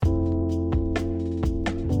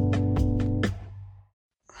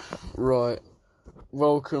Right.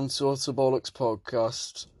 Welcome to Bollocks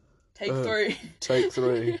podcast. Take 3. Take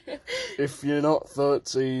 3. If you're not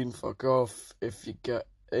 13, fuck off.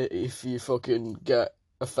 If you fucking get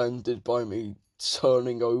offended by me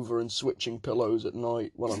turning over and switching pillows at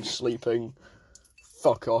night when I'm sleeping,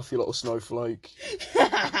 fuck off, you little snowflake.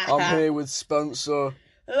 I'm here with Spencer.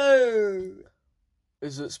 Hello.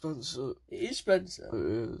 Is it Spencer? It is Spencer.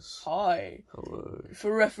 It is. Hi. Hello.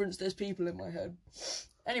 For reference, there's people in my head.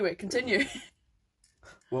 Anyway, continue.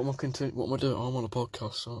 What am I doing? I'm on a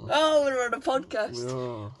podcast, aren't I? Oh, we're on a podcast.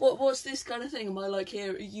 Yeah. What's this kind of thing? Am I like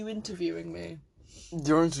here? Are you interviewing me?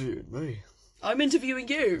 You're interviewing me. I'm interviewing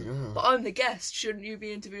you. Yeah. But I'm the guest. Shouldn't you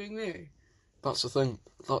be interviewing me? That's the thing.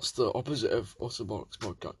 That's the opposite of Bollocks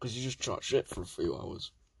podcast, because you just chat shit for a few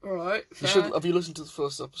hours. Alright, Have you listened to the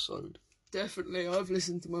first episode? Definitely. I've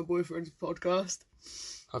listened to my boyfriend's podcast.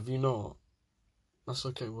 Have you not? That's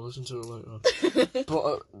okay, we'll listen to it later.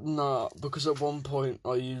 But, nah, because at one point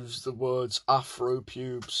I used the words Afro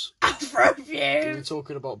pubes. Afro We were pubes!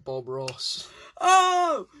 talking about Bob Ross.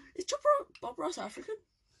 Oh! Is Bob Ross African?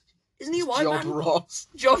 Isn't he a white Job man? Ross.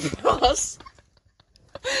 Job Ross.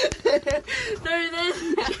 No,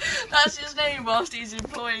 that's his name whilst he's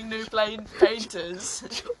employing new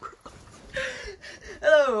painters.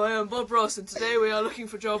 Hello, I am Bob Ross, and today we are looking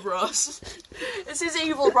for Job Ross. It's his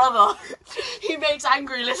evil brother. He makes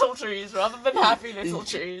angry little trees rather than happy little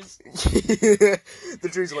trees. The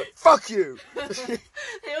trees are like, fuck you!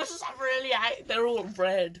 They also have they're all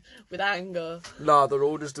red with anger. Nah, they're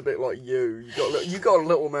all just a bit like you. You got a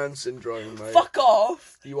little man syndrome, mate. Fuck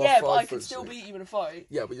off! You are yeah, but I 5'6". can still beat you in a fight.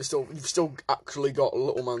 Yeah, but you've still actually got a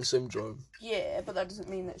little man syndrome. Yeah, but that doesn't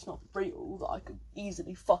mean that it's not real, that I could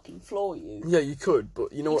easily fucking floor you. Yeah, you could,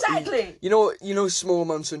 but you know what? Exactly! You know what small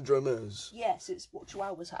man syndrome is? Yes, it's what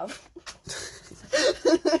chihuahuas have.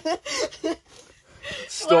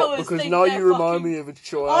 Stop, because now you remind me of a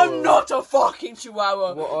chihuahua. I'm not a fucking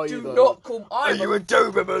chihuahua. What are you, Do though? not call. Are you a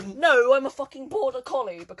Doberman? No, I'm a fucking border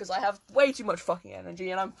collie because I have way too much fucking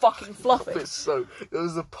energy and I'm fucking fluffy. That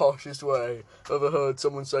was the poshest way I've ever heard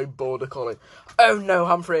someone say border collie. Oh no,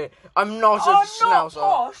 Humphrey, I'm not a schnauzer.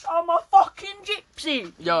 not posh, I'm a fucking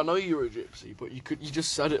gypsy. Yeah, I know you're a gypsy, but you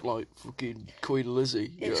just said it like fucking Queen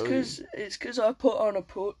Lizzie. It's because I put on a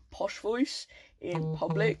posh voice in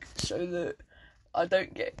public so that I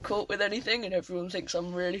don't get caught with anything and everyone thinks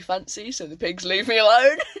I'm really fancy, so the pigs leave me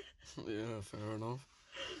alone. Yeah, fair enough.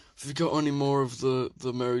 Have you got any more of the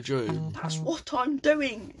Mary Jane? That's what I'm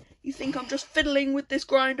doing. You think I'm just fiddling with this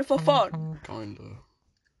grinder for fun? Kinda.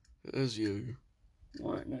 It is you.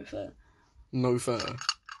 Alright, no fair. No fair.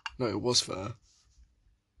 No, it was fair.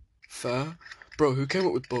 Fair? Bro, who came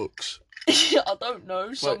up with books? I don't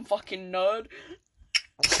know, some fucking nerd.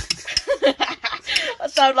 I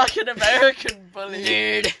sound like an American bully.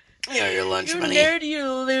 Nerd. Yeah, your lunch money. You nerd, you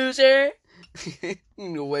loser.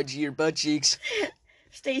 You wedge your butt cheeks.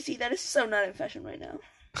 Stacey, that is so not in fashion right now.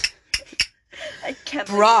 I can't.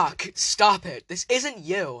 Brock, stop it. This isn't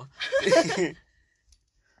you.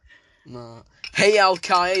 Nah. Hey, Al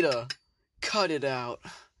Qaeda. Cut it out.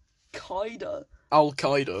 Qaeda. Al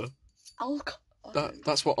Qaeda. Al-Qaeda.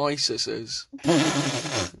 That's what ISIS is.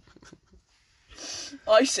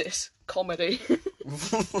 ISIS. Comedy.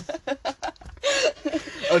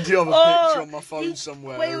 I do have a picture on my phone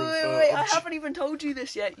somewhere. Wait. I haven't even told you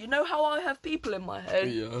this yet. You know how I have people in my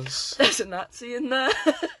head? Yes. There's a Nazi in there.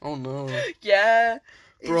 Oh no. Yeah.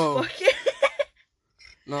 Bro. Fucking...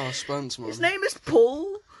 Nah, Spence, man. His name is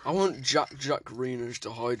Paul. I want Jack Greenidge to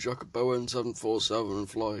hijack a Boeing 747 and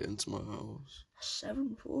fly it into my house.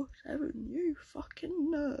 747, you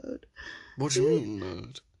fucking nerd. What do you mean,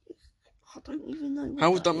 nerd? I don't even know. How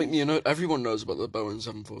would that make me a nerd? Everyone knows about the Boeing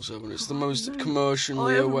 747. It's the most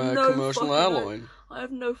commercially aware commercial airline. I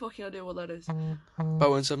have no fucking idea what that is.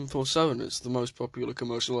 Boeing 747, it's the most popular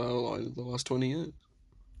commercial airline in the last 20 years.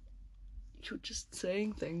 You're just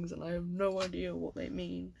saying things and I have no idea what they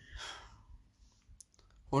mean.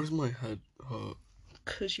 Why does my head hurt?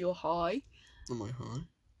 'Cause you're high. Am I high?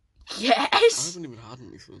 Yes! I haven't even had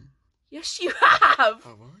anything. Yes, you have!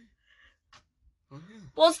 Have I? Oh, yeah.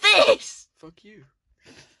 What's this? Fuck you.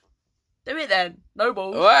 Do it then. No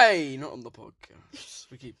balls. Hey, not on the podcast.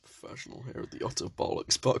 We keep professional here at the Utter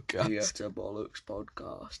Bollocks podcast. The Utter Bollocks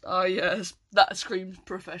podcast. Ah, yes. That screams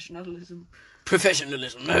professionalism.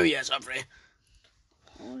 Professionalism. Oh, yes, Humphrey.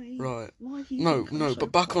 Why? Right. Why do you No, think I'm no, so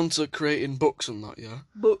but back fun? onto creating books and that, yeah?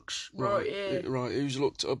 Books. Right, yeah. Right, who's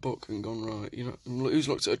looked at a book and gone, right, you know, who's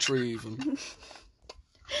looked at a tree even?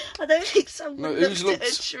 I don't think someone who's looked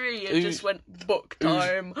at a tree and just went, book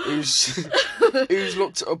time. Who's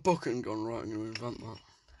looked at a book and gone, right, I'm going to invent that?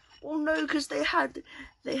 Well, no, because they had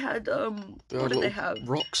They had what did they little have?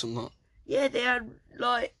 rocks and that. Yeah, they had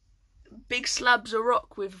like big slabs of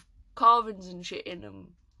rock with carvings and shit in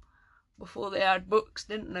them before they had books,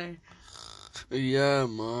 didn't they? Yeah,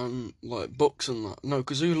 man. Like books and that. No,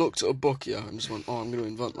 because who looked at a book, yeah, and just went, oh, I'm going to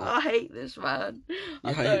invent that. I hate this, man.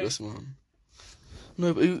 You hate this, man.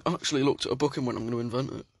 No, but who actually looked at a book and went, I'm going to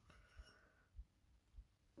invent it?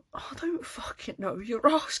 I don't fucking know. You're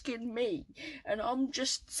asking me, and I'm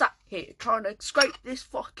just sat here trying to scrape this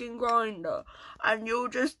fucking grinder, and you're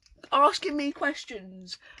just asking me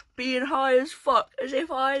questions, being high as fuck, as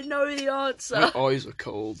if I know the answer. My eyes are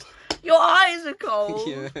cold. Your eyes are cold.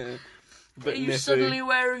 Yeah. Are you suddenly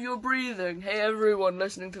aware of your breathing? Hey, everyone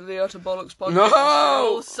listening to the Utter Bollocks podcast. No! You're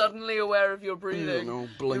all suddenly aware of your breathing. No,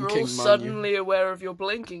 blinking, You're all suddenly aware of your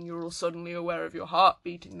blinking. You're all suddenly aware of your heart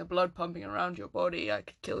beating, the blood pumping around your body. I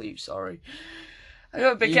could kill you, sorry. I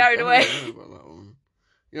got a bit carried away. I don't know about that one.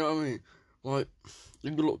 You know what I mean? Like,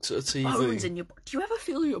 you looked at a TV. Bones in your... Do you ever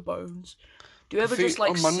feel your bones? Do you ever just,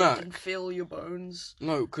 like, sit and feel your bones?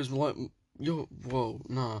 No, because, like,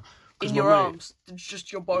 nah. In your arms, it's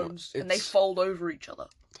just your bones, and they fold over each other.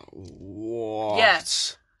 What?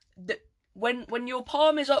 Yes. When your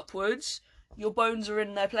palm is upwards, your bones are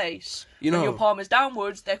in their place. You know, when your palm is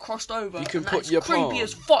downwards, they're crossed over. You can and put your creepy palm,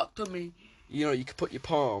 as fuck to me. You know, you can put your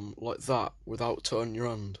palm like that without turning your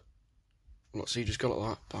hand. Like, so you just go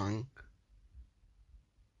like that, bang.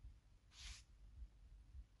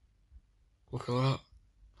 Look at that.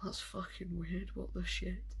 That's fucking weird. What the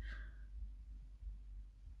shit?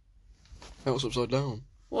 That was upside down.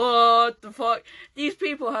 What the fuck? These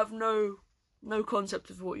people have no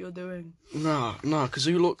concept of what you're doing. Nah, because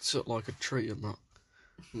who looked at like a tree and that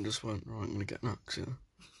and just went, right, I'm gonna get an axe, yeah,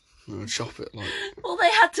 and chop it like. Well,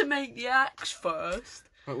 they had to make the axe first.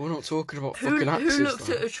 Like, we're not talking about fucking axes. Who looked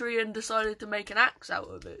at a tree and decided to make an axe out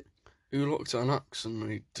of it? Who looked at an axe and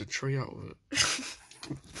made a tree out of it?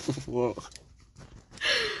 What?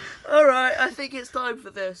 Alright, I think it's time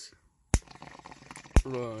for this.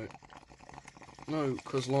 Right. No,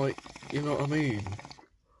 because, like, you know what I mean?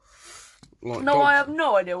 Like, no, I have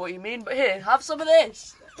no idea what you mean, but here, have some of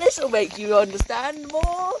this. This'll make you understand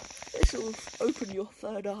more. This'll open your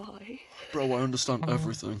third eye. Bro, I understand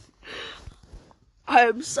everything. I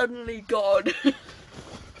am suddenly God.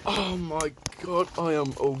 Oh my god, I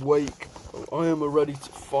am awake. I am ready to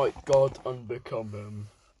fight God and become him.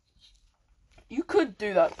 You could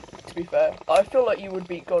do that, to be fair. I feel like you would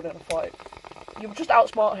beat God in a fight. You would just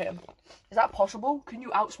outsmart him. Is that possible? Can you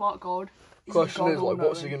outsmart God? Question is, like,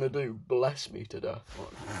 what's he gonna do? Bless me to death?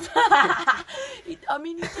 I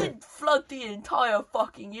mean, he did flood the entire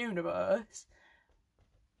fucking universe.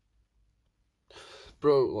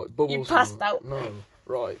 Bro, like, bubbles. You passed out. No,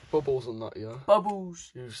 right, bubbles and that, yeah?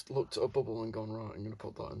 Bubbles. You just looked at a bubble and gone, right, I'm gonna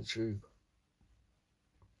put that in the tube.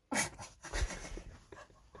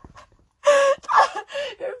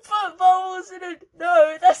 You put bubbles in it.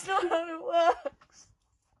 No, that's not how it works.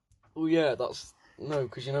 Oh yeah, that's no,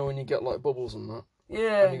 because you know when you get like bubbles and that,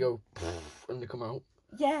 yeah, and you go and they come out.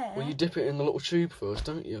 Yeah. Well, you dip it in the little tube first,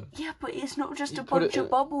 don't you? Yeah, but it's not just a bunch of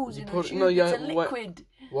bubbles in a tube. No, yeah, it's a liquid.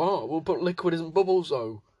 What? Well, but liquid isn't bubbles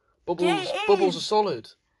though. Bubbles, yeah, it bubbles is. are solid.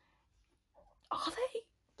 Are they?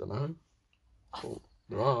 Don't know. Well,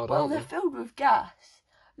 they're hard, well, aren't they're they? filled with gas.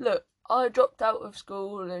 Look, I dropped out of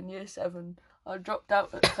school in year 7. I dropped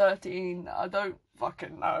out at 13. I don't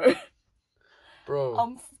fucking know. Bro.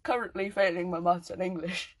 I'm currently failing my maths and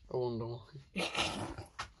English. I wonder why.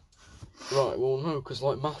 Right, well, no, because,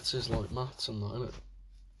 like, maths is like maths and that, innit?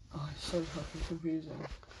 Oh, it's so fucking confusing. I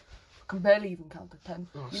can barely even count to 10.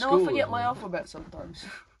 Oh, you know, I forget my alphabet sometimes.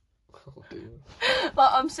 Oh, dear.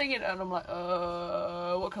 Like, I'm singing it and I'm like,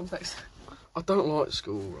 what comes next? I don't like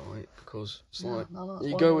school, right? Because it's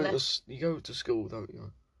you go to school, don't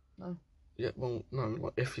you? No. Yeah, well, no,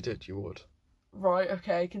 like, if you did, you would. Right,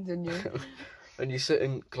 okay, continue. And you sit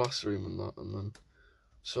in classroom and that, and then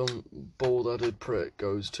some bald-headed prick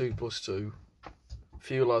goes 2 + 2, a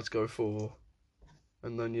few lads go 4,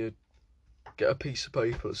 and then you get a piece of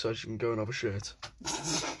paper that says you can go and have a shit.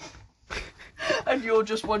 And you're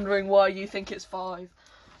just wondering why you think it's 5.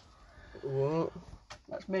 What?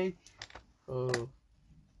 That's me. Oh.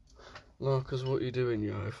 No, because what you doing,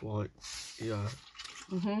 yeah, if, like, yeah.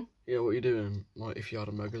 Mhm. Yeah, what you doing, like, if you had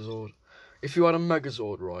a Megazord. If you had a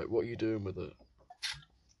Megazord, right, what are you doing with it?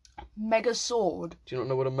 Megazord? Do you not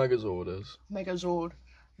know what a Megazord is? Megazord?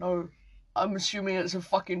 No. I'm assuming it's a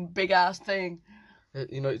fucking big-ass thing.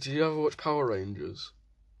 You know, did you ever watch Power Rangers?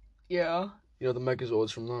 Yeah. You know the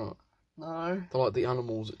Megazords from that? No. They're like the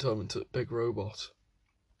animals that turn into big robots.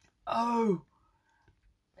 Oh.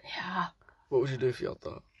 Yeah. What would you do if you had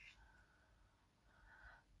that?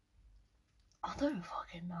 I don't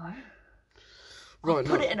fucking know. Right,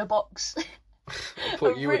 Put it in a box. I'll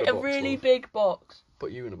put you in a box. A really big box.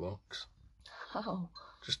 Put you in a box. How?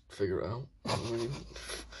 Just figure it out. I mean,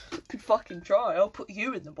 Could fucking try. I'll put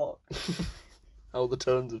you in the box. how the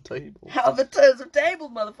turns of table. How the turns of table,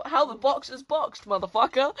 motherfucker. How the box is boxed,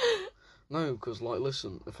 motherfucker. No, because, like,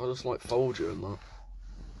 listen, if I just, like, fold you in that.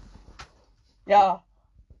 Yeah.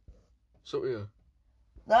 So, yeah.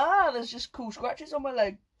 Nah, there's just cool scratches on my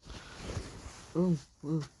leg. Oh,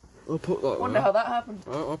 I'll put that Wonder there. how that happened.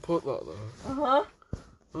 I'll put that there. Uh-huh.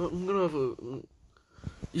 I'm gonna have a...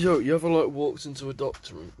 Yo, you ever, like, walked into a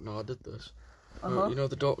doctor and... No, I did this. Uh-huh. You know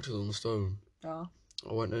the doctor's on the stone? Yeah.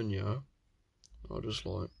 I went in, yeah. I just,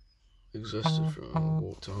 like, existed for it and I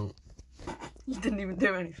walked out. You didn't even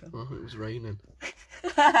do anything. Oh, it was raining.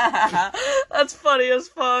 That's funny as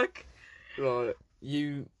fuck. Right,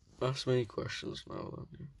 you ask me questions now,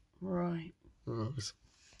 then. Right. Right.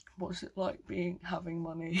 What's it like having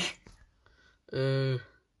money? It's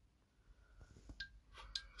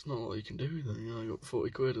not like you can do anything, you know, I got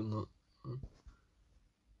 40 quid and that.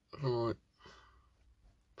 I'm like,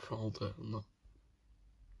 fold it and that.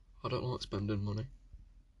 I don't like spending money.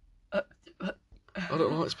 I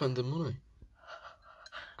don't like spending money.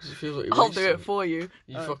 Because it feels like you're I'll do wasting it for you.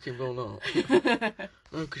 You fucking will not.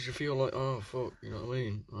 No, because you feel like, oh, fuck, you know what I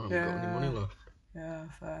mean? I haven't got any money left. Yeah,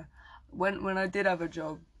 fair. When I did have a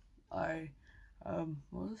job, what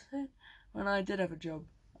was it? When I did have a job,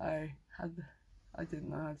 I didn't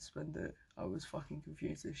know how to spend it. I was fucking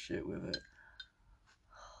confused as shit with it.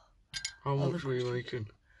 How much were you making?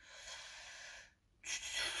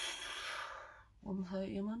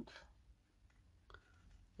 130 a month.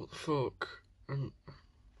 What the fuck? And...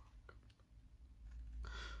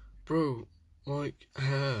 Bro, like,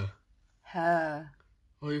 hair. Hair.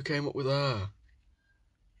 Oh, you came up with hair.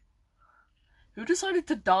 Who decided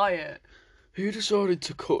to dye it? Who decided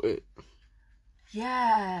to cut it?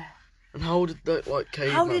 Yeah. And how did that, like,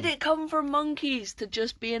 caveman... How did it come from monkeys to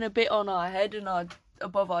just being a bit on our head and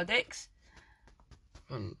above our dicks?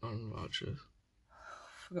 And badgers.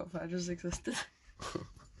 Forgot badgers existed.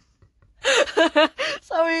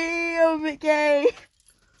 Sorry, I'm a bit gay.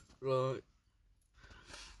 Right.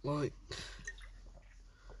 Like,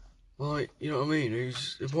 you know what I mean?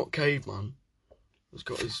 What caveman has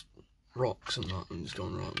got his rocks and that, and he's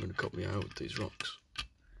gone, right, I'm going to cut me out with these rocks.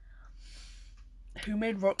 Who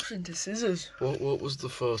made rocks into scissors? What was the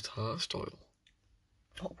first hairstyle?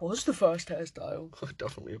 What was the first hairstyle?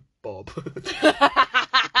 Definitely a bob.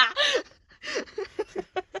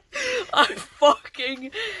 I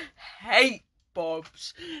fucking hate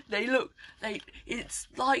bobs. It's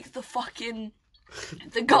like the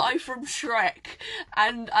guy from Shrek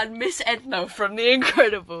and Miss Edna from The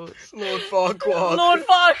Incredibles. Lord Farquaad. Lord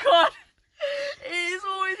Farquaad. It is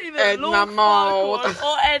always either Edna Lord Mode. Farquaad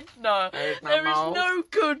or Edna. Edna There is Mode. no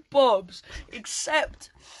good bobs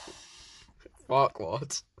except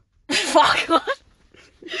Farquaad. Farquaad.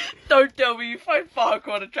 Don't tell me you find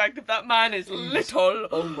Farquaad attractive. That man is little.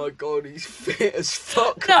 Oh my god, he's fit as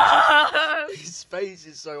fuck. No! His face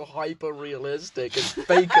is so hyper realistic and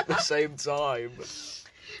fake at the same time.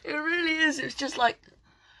 It really is. It's just like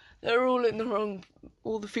they're all in the wrong.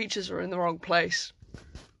 All the features are in the wrong place.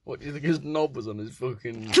 What do you think his knob was on his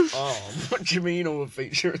fucking arm? What do you mean all the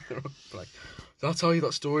feature in the wrong place? Did I tell you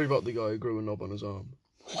that story about the guy who grew a knob on his arm?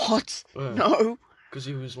 What? Yeah. No. Because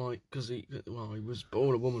he was like, he was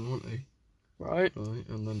born a woman, wasn't he? Right. Right,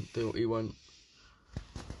 and then he went,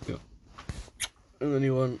 yeah. And then he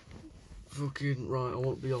went, fucking, right, I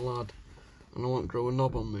want to be a lad, and I want to grow a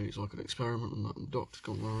knob on me so I can experiment on that. And the doctor's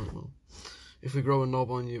gone, right, well, if we grow a knob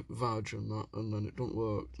on your vag and that, and then it don't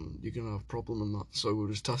work, then you're going to have a problem in that, so we'll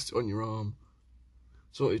just test it on your arm.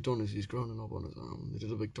 So what he's done is he's grown a knob on his arm, and they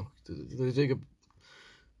did a big it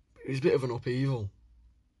was a bit of an upheaval.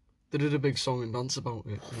 They did a big song and dance about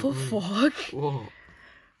it. The fuck? What?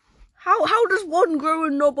 How does one grow a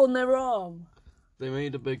knob on their arm? They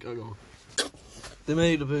made a big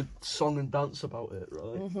song and dance about it,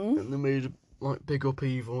 right? Mm-hmm. And they made big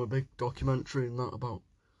upheaval, a big documentary and that about.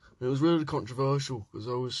 And it was really controversial because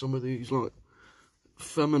there was some of these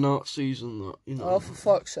feminazis and that, you know. Oh, for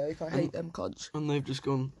fuck's sake! I hate them cunts. And they've just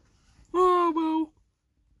gone, oh well,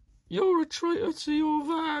 you're a traitor to your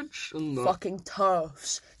vag and that. Fucking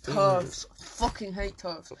TERFs. Fucking hate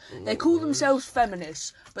TERFs. They call themselves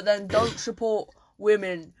feminists, but then don't support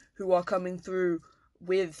women who are coming through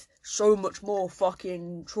with so much more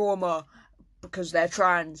fucking trauma because they're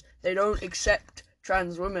trans. They don't accept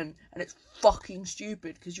trans women, and it's fucking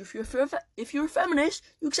stupid. Because if you're a feminist,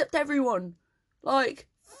 you accept everyone. Like,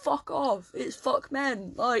 fuck off. It's fuck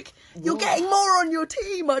men. Like, you're getting more on your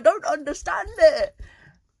team. I don't understand it.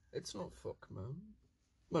 It's not fuck man.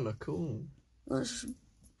 Men are cool.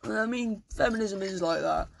 I mean, feminism is like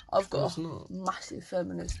that. I've got It's not. massive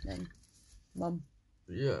feminist thing. Mum.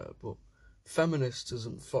 Yeah, but feminist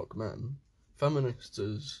isn't fuck men. Feminist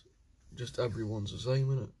is just everyone's the same,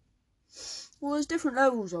 innit? Well, there's different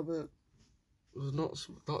levels of it. There's not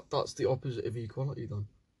that's the opposite of equality then.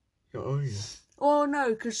 You know what I mean? Oh no,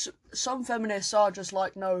 because some feminists are just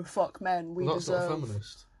like, no, fuck men. We That's deserve. not a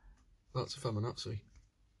feminist. That's a feminazi.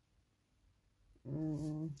 I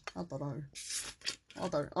don't know.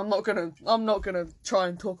 I'm not gonna try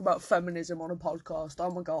and talk about feminism on a podcast.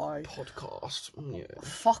 I'm a guy. Podcast. Yeah.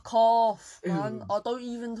 Fuck off, man. Ew. I don't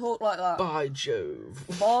even talk like that. By Jove.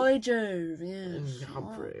 By Jove, yes.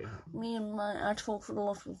 Humphrey. I talk a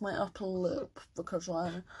lot with my upper lip because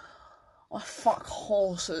I fuck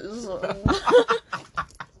horses.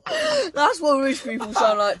 That's what rich people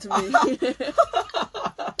sound like to me.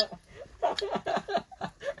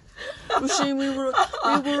 You see, we're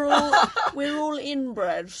all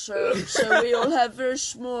inbred, so we all have very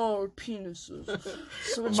small penises.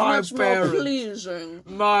 So it's much more pleasing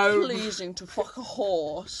to fuck a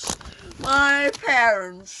horse. My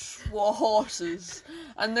parents were horses,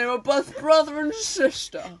 and they were both brother and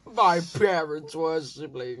sister. My parents were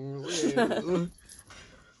siblings.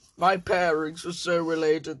 My parents were so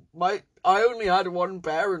related. I only had one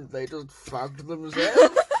parent. They just fucked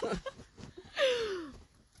themselves.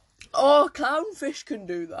 Oh, clownfish can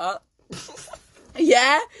do that.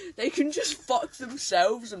 Yeah, they can just fuck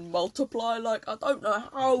themselves and multiply. Like, I don't know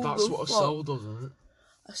how. That's what a cell does, isn't it?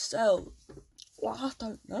 A cell? Well, I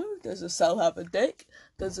don't know. Does a cell have a dick?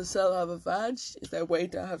 Does a cell have a vag? Is there a way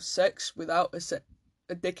to have sex without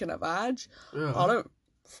a dick and a vag? Yeah. I don't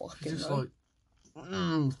fucking Just know. like,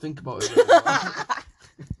 think about it.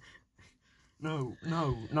 No,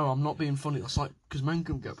 I'm not being funny. That's like, because men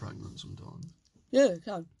can get pregnant sometimes. Yeah, it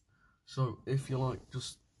can. So if you like,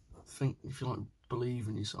 just think, if you like, believe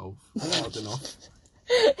in yourself hard enough.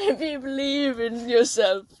 If you believe in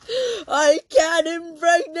yourself, I can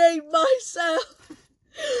impregnate myself.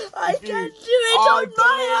 I can do it on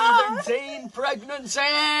my own. I believe in teen pregnancy.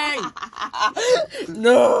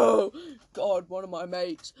 No, God, one of my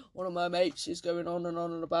mates is going on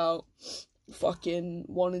and about fucking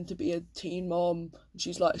wanting to be a teen mom.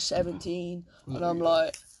 She's like 17, and I'm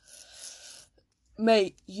like,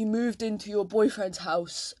 mate, you moved into your boyfriend's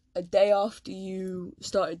house a day after you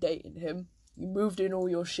started dating him. You moved in all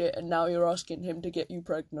your shit, and now you're asking him to get you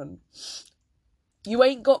pregnant. You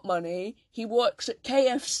ain't got money, he works at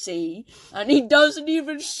KFC, and he doesn't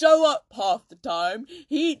even show up half the time.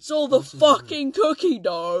 He eats all the fucking cookie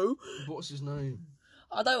dough. What's his name?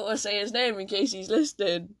 I don't want to say his name in case he's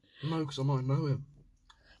listening. No, because I might know him.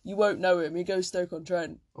 You won't know him, he goes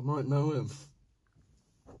Stoke-on-Trent. I might know him.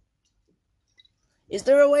 Is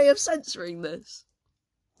there a way of censoring this?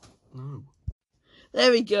 No.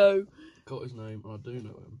 There we go. Got his name, I do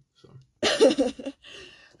know him, so.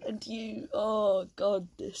 And you, oh god,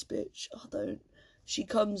 this bitch, I don't. She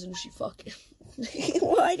comes and she fucking.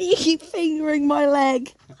 Why do you keep fingering my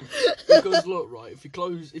leg? Because look, right, if you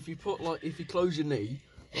close your knee,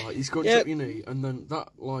 right, you scrunch up your knee, and then that,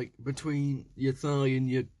 like, between your thigh and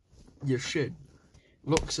your shin,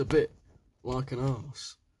 looks a bit like an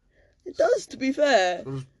arse. It does, to be fair.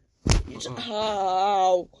 You just,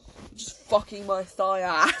 ow. Just fucking my thigh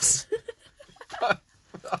ass.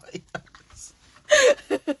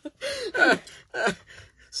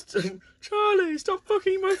 Charlie, stop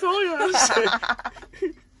fucking my thigh ass.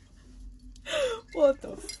 What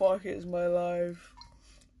the fuck is my life?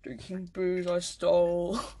 Drinking booze I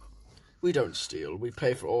stole. We don't steal, we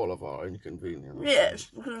pay for all of our inconvenience. Yes,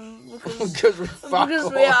 because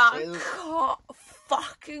because we are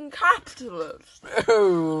fucking capitalists.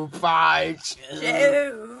 Oh, fight.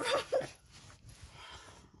 Ew.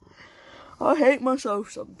 I hate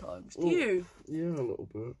myself sometimes. Do you? Yeah, a little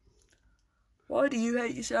bit. Why do you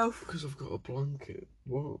hate yourself? Because I've got a blanket.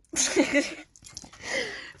 What?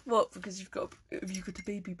 What? Because you've got a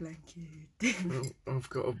baby blanket. No, I've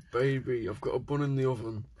got a baby. I've got a bun in the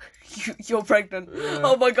oven. You're pregnant. Yeah.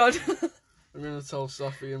 Oh my god. I'm gonna tell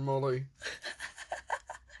Safi and Molly.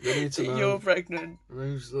 They need to know. You're pregnant. And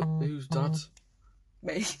who's dad?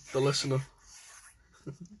 Me. The listener.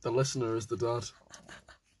 The listener is the dad.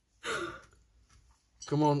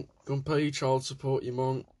 Come on, go and pay your child support, you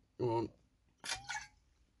monk. Come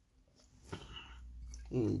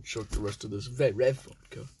on. Chug the rest of this very red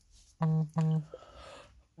vodka.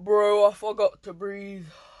 Bro, I forgot to breathe.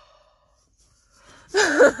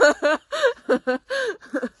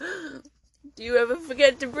 Do you ever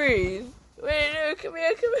forget to breathe? Wait, no, come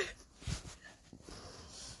here.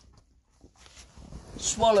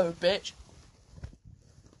 Swallow, bitch.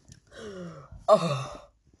 Oh.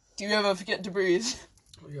 Do you ever forget to breathe?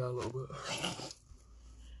 Yeah, a little bit.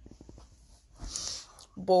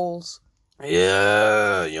 Balls.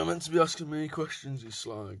 Yeah, you're meant to be asking me questions, you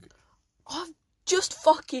slag. I just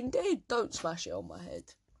fucking did. Don't smash it on my head.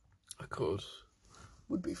 I could.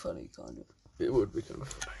 Would be funny, kind of. It would be kind of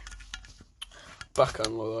funny.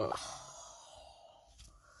 Backhand like that.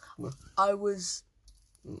 No.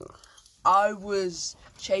 I was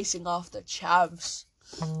chasing after chavs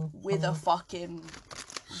with a fucking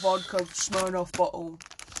vodka Smirnoff bottle,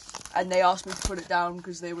 and they asked me to put it down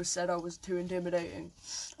because they said I was too intimidating,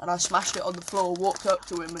 and I smashed it on the floor, walked up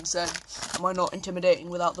to him and said, am I not intimidating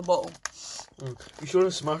without the bottle? You should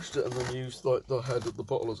have smashed it and then used like the head of the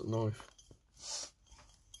bottle as a knife.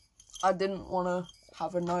 I didn't want to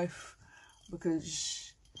have a knife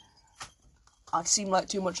because I'd seem like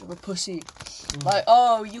too much of a pussy. Like,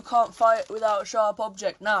 oh, you can't fight without a sharp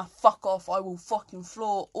object. Nah, fuck off. I will fucking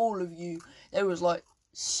floor all of you. There was like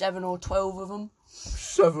 7 or 12 of them.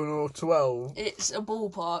 7 or 12? It's a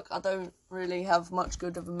ballpark. I don't really have much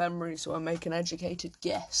good of a memory, so I make an educated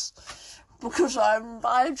guess. Because I'm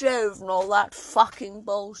by Jove and all that fucking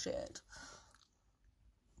bullshit.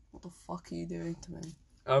 What the fuck are you doing to me?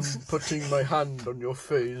 I'm putting my hand on your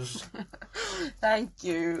face. Thank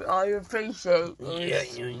you. I appreciate Yeah.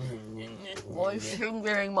 it. Why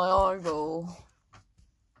fingering my eyeball?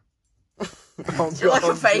 Oh, You're like a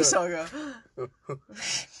God, face yeah. hugger.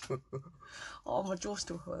 Oh, my jaw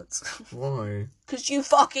still hurts. Why? Because you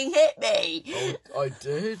fucking hit me. Oh, I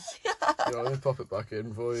did? Yeah, let me pop it back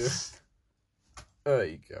in for you. There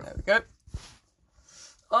you go. There we go.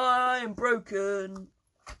 I'm broken.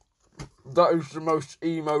 That is the most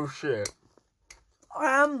emo shit.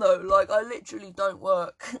 I am though, like I literally don't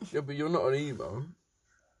work. Yeah, but you're not an emo.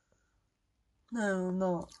 No, I'm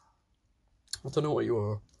not. I don't know what you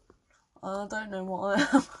are. I don't know what I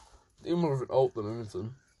am. You're more of an alt than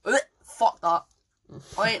anything. Fuck that.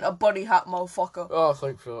 I ain't a bunny hat motherfucker. Oh,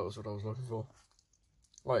 thankfully that was what I was looking for.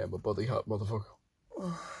 I am a buddy hat motherfucker.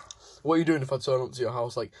 What are you doing if I turn up to your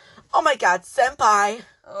house like, oh my god, senpai?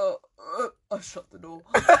 I shut the door.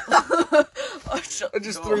 I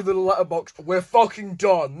just threw the letterbox. We're fucking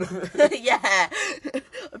done. Yeah. I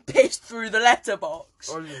pissed through the letterbox.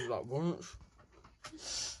 I did that once.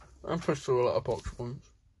 I pissed through a letterbox once.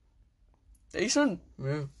 Decent.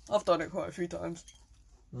 Yeah. I've done it quite a few times.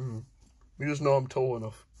 You just know I'm tall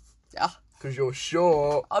enough. Yeah. Because you're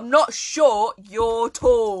short. I'm not short, you're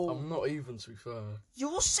tall. I'm not even, to be fair.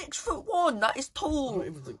 You're 6'1", that is I tall. don't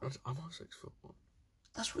even think I'm not 6'1".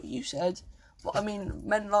 That's what you said. But I mean,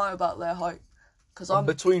 men lie about their height. Because I'm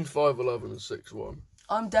between 5'11" and 6'1".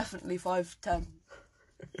 I'm definitely 5'10".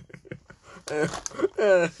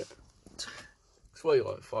 It's why you're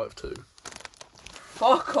like 5'2".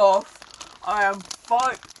 Fuck off. I am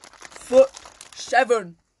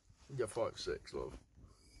 5'7". You're 5'6", love.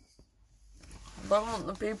 I don't want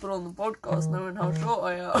the people on the podcast knowing how short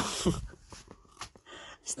I am.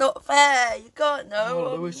 It's not fair. You can't know.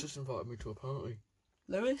 Oh, Lewis just invited me to a party.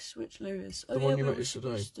 Lewis? Which Lewis? The one you met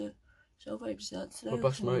yesterday. So babes, that's today. My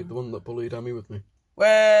best mate, the one that bullied Emmy with me.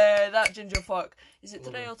 Where that ginger fuck? Is it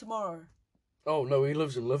today or tomorrow? Oh no, he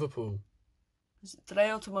lives in Liverpool. Is it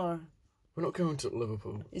today or tomorrow? We're not going to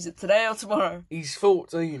Liverpool. Is it today or tomorrow? He's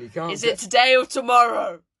 14. He can't. Is it today or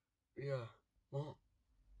tomorrow? Yeah. What?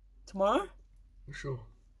 Tomorrow? You sure?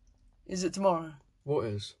 Is it tomorrow? What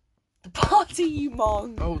is? The party, you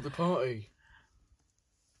mong. Oh, the party.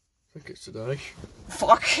 I think it's today.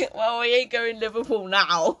 Fuck it. Well, we ain't going Liverpool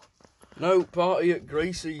now. No, party at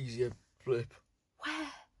Gracie's, you flip.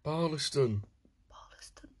 Where? Barlaston.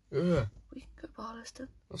 Barlaston. Yeah. We can go Barlaston.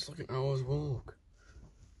 That's like an hour's walk.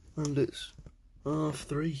 And it's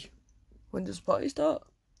 3:30. When does the party start?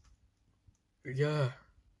 Yeah.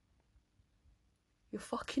 You're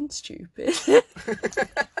fucking stupid.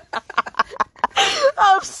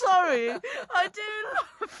 I'm sorry. I do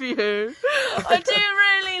love you. I do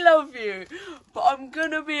really love you. But I'm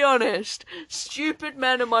gonna be honest. Stupid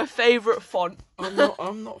men are my favourite font.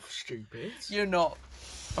 I'm not stupid. You're not.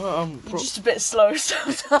 You're You're just a bit slow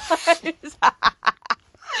sometimes.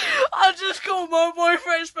 I just called my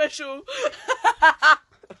boyfriend special.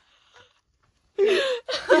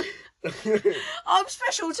 I'm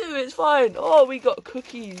special too, it's fine. Oh, we got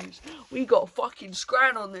cookies. We got fucking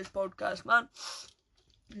scran on this podcast, man.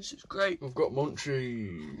 This is great. We've got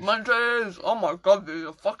munchies. Munchies! Oh my god, these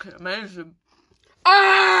are fucking amazing.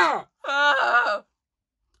 Ah! Ah!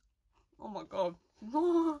 Oh my god.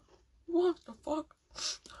 What the fuck?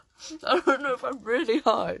 I don't know if I'm really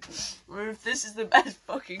high or if this is the best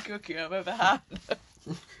fucking cookie I've ever had.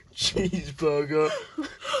 Cheeseburger.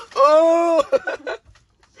 Oh!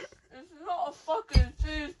 It's not a fucking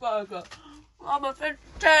cheeseburger. I'm a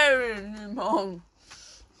vegetarian, you mong.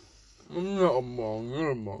 I'm not a mong,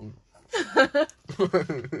 you're a mong.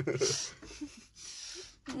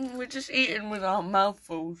 We're just eating with our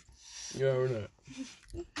mouthfuls. Yeah, innit?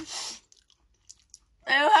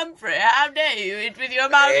 Oh, Humphrey, how dare you eat with your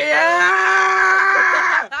mouth?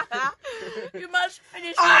 Yeah! You must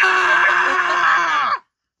finish. How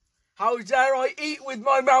dare I eat with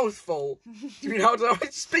my mouth full? Do you mean how dare I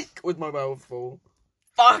speak with my mouth full?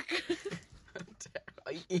 Fuck. How dare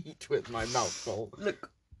I eat with my mouth full?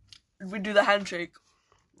 Look, we do the handshake.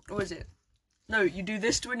 What is it? No, you do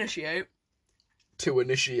this to initiate. To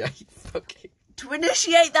initiate fucking To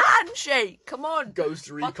initiate the handshake! Come on! Ghost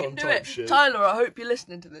Recon Fucking do type it. shit. Tyler, I hope you're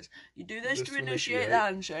listening to this. You do this Just to to initiate initiate. the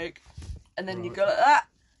handshake, and then you Right. go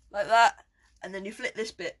like that, and then you flip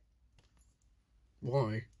this bit.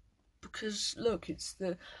 Why? Because, look, it's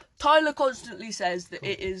the... Tyler constantly says that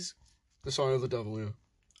it is... The sign of the devil, yeah.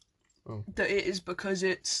 That it is because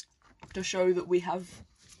it's to show that we have,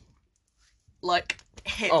 like,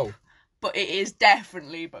 hip. Oh. But it is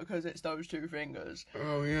definitely because it's those two fingers.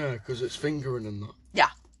 Oh, yeah, because it's fingering and that. Yeah.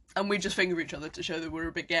 And we just finger each other to show that we're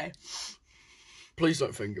a bit gay. Please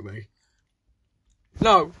don't finger me.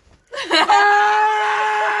 No.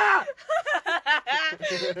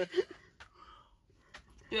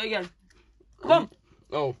 Do it again. Come on.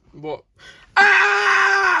 Oh, what?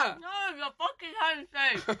 Ah! No, your fucking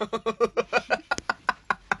handshake.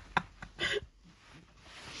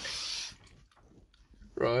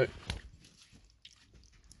 Right.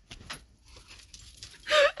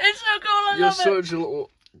 It's so cool, I You're love it. such a little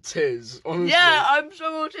tiz, honestly. Yeah, I'm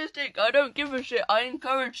so autistic. I don't give a shit. I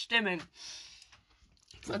encourage stimming.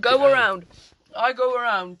 I go around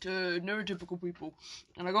to neurotypical people,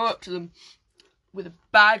 and I go up to them with a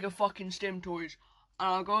bag of fucking stim toys, and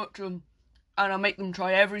I go up to them, and I make them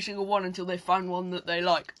try every single one until they find one that they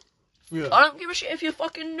like. Yeah. I don't give a shit if you're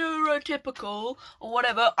fucking neurotypical or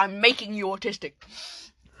whatever. I'm making you autistic.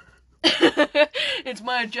 It's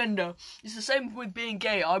my agenda. It's the same with being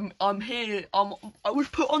gay. I'm here. I was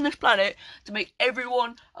put on this planet to make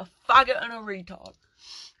everyone a faggot and a retard.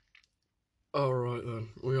 Alright then,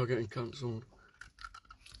 we are getting cancelled.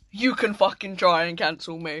 You can fucking try and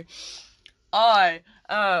cancel me. I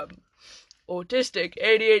am autistic,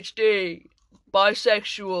 ADHD,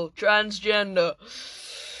 bisexual, transgender,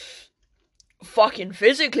 fucking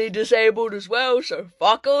physically disabled as well, so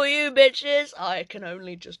fuck all you bitches. I can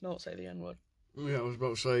only just not say the N-word. Yeah, I was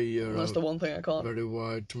about to say you're That's the one thing I can't. very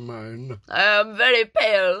wide man. I am very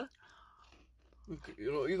pale.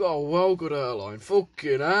 You got a well good hairline.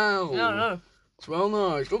 Fucking hell. No. It's well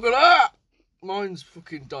nice. Look at that! Mine's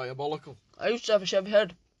fucking diabolical. I used to have a Chevy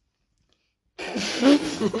head.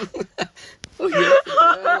 Oh,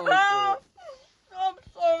 yeah. I'm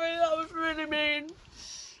sorry, that was really mean.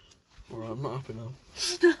 Alright, I'm not happy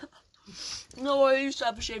now. No, I used to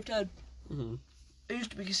have a shaved head. Mm-hmm. I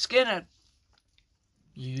used to be a skinhead.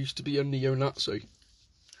 You used to be a neo-Nazi.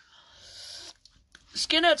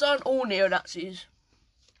 Skinheads aren't all neo-Nazis.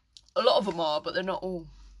 A lot of them are, but they're not all.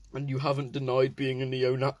 And you haven't denied being a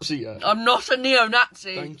neo-Nazi yet. I'm not a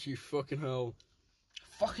neo-Nazi. Thank you, fucking hell.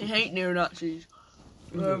 Fucking hate neo-Nazis.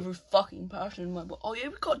 With every fucking passion in my body. Oh yeah,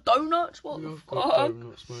 we got donuts? What the You've fuck? got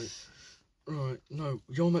donuts, mate. Right, no,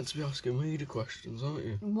 you're meant to be asking me the questions, aren't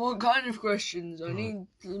you? What kind of questions? I need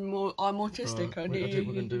more. I'm autistic. Right, I wait, need. I think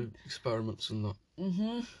we're going to do experiments and that.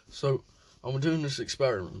 Mhm. So, I'm doing this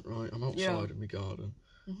experiment, right? I'm outside Yeah. in my garden.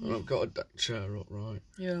 And I've got a deck chair up, right?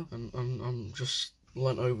 Yeah. And I'm just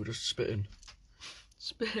leant over, just spitting.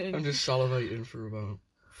 Spitting. I'm just salivating for about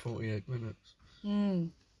 48 minutes. Mm.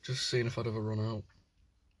 Just seeing if I'd ever run out.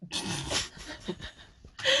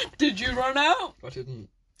 Did you run out? I didn't.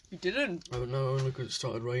 You didn't. I don't know, only because it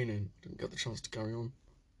started raining. Didn't get the chance to carry on.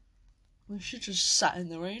 We should just sat in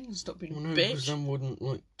the rain and stop being Well, a no, because bitch. then wouldn't,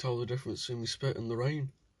 like, tell the difference between me spit and the rain.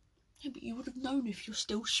 Yeah, but you would have known if you're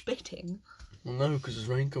still spitting. Well, no, because there's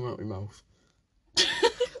rain coming out my mouth.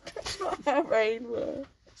 That's not how rain works.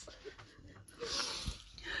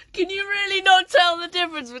 Can you really not tell the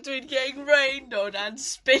difference between getting rained on and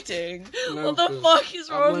spitting? No, What the 'cause fuck is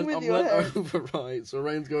wrong with I'm your head? over, right, so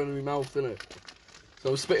rain's going in my mouth, innit? So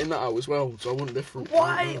I was spitting that out as well, so I wasn't different.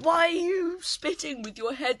 Why are you spitting with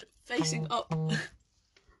your head facing up? I'm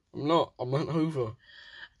not, I'm leant over.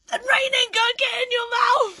 Then rain ain't gonna get in your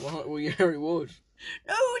mouth! Well, yeah, it would.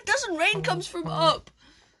 No, it doesn't. Rain comes from up.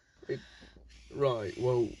 Right,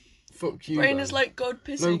 well, fuck you Rain then. is like God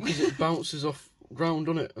No, pissing. because it bounces off ground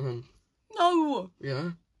on it and then... No!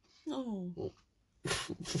 Yeah. No. Well,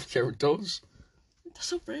 yeah, it does. It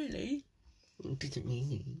doesn't really. It didn't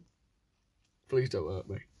mean. Please don't hurt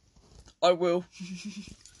me. I will.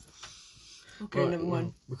 Okay, Right, never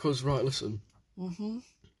mind. Because, listen. Mm-hmm.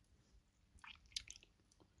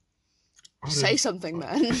 I Say something,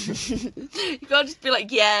 man. You can't just be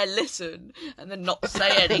like, yeah, listen, and then not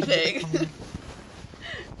say anything.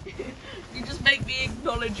 You just make me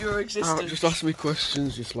acknowledge your existence. Just ask me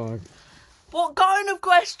questions, just like... What kind of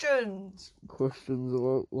questions? Questions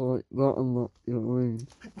about, like, that and that, you know what I mean?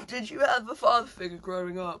 Did you have a father figure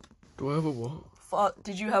growing up? Do I have a what?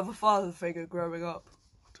 Did you have a father figure growing up?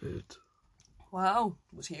 I did. Wow.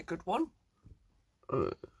 Was he a good one? I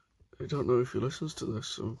don't know if he listens to this,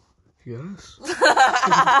 so... Yes.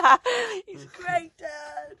 He's a great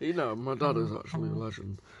dad. You know, my dad is actually a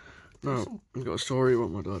legend. Now, I've got a story about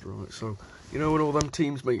my dad, right? So, you know when all them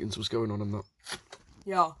Teams meetings was going on and that?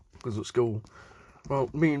 Yeah. Because at school. Well,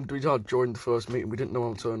 me and my dad joined the first meeting. We didn't know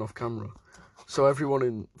how to turn off camera. So everyone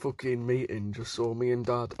in fucking meeting just saw me and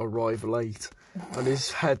Dad arrive late. And his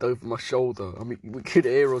head over my shoulder. I mean, we could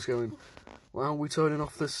hear us going, "Why are we turning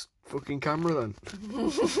off this fucking camera then?"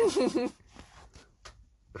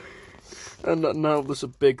 And now there's a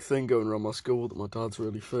big thing going around my school that my dad's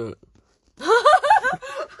really fit.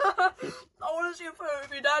 I want to see a photo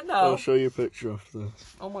of your dad now. I'll show you a picture after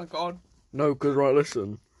this. Oh my god. No, because,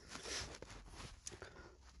 listen.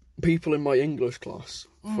 People in my English class,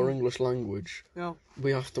 for English language, Yeah.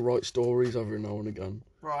 we have to write stories every now and again.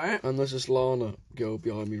 Right. And there's this Lana girl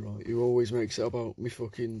behind me, right, who always makes it about me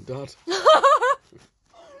fucking dad.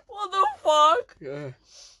 What the fuck? Yeah.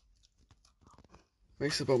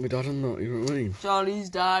 Makes it about me dad and that, you know what I mean?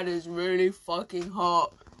 Charlie's dad is really fucking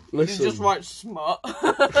hot. Listen. You just write smut.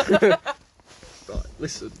 Right,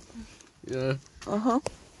 listen. Yeah. Uh-huh.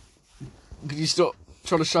 Can you stop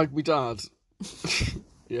trying to shag me dad?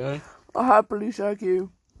 Yeah? I'll happily shag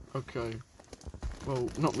you. Okay. Well,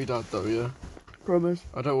 not me dad though, yeah? Promise.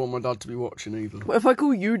 I don't want my dad to be watching either. What if I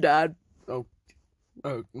call you dad? Oh,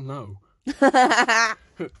 no.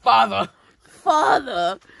 Father!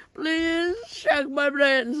 Father! Please shag my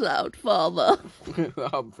brains out, father.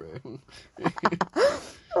 I'm free.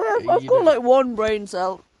 I've got like one brain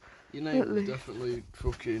cell. Your name is definitely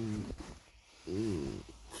fucking...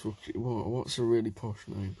 what's a really posh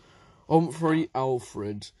name? Humphrey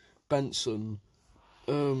Alfred Benson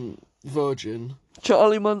Virgin.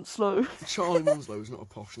 Charlie Munslow. Charlie Munslow is not a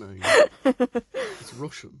posh name. It's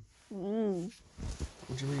Russian.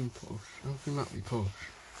 What do you mean posh? How can that be posh?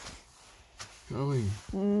 You know what I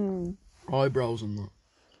mean? Eyebrows and that.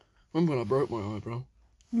 Remember when I broke my eyebrow?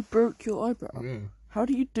 You broke your eyebrow? Yeah. How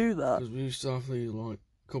do you do that? Because we used to have these, like,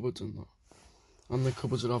 cupboards and that. And the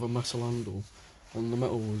cupboards would have a metal handle. And the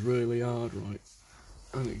metal was really hard, right?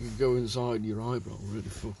 And it could go inside your eyebrow really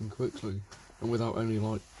fucking quickly. And without any,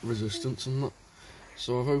 like, resistance and that.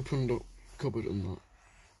 So I've opened up the cupboard and that.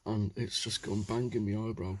 And it's just gone banging my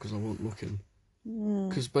eyebrow because I wasn't looking.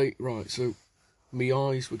 Because, right, so my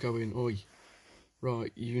eyes were going, oi,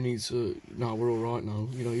 right, you need to, now we're alright now.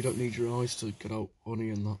 You know, you don't need your eyes to get out, honey,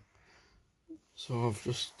 and that. So I've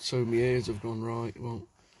just, so my ears have gone, right, well,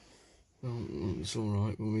 it's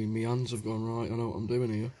alright. Well, my hands have gone, right, I know what I'm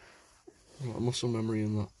doing here. Like muscle memory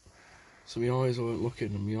and that. So my eyes weren't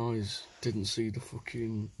looking, and my eyes didn't see the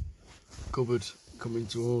fucking cupboard coming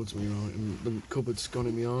towards me, right, and the cupboard's gone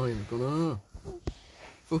in my eye, and I've gone,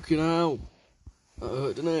 fucking hell, that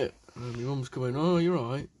hurt, didn't it? And my mum's coming, oh, you're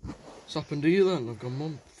right. What's happened to you then? I've gone,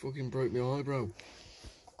 Mum, fucking broke my eyebrow.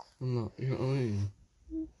 And that, you know what I mean?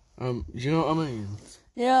 Do you know what I mean?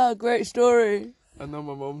 Yeah, great story. And then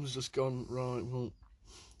my mum's just gone, right, well,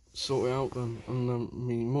 sort it out then. And then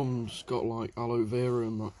my mum's got like aloe vera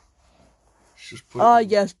and that. She's just put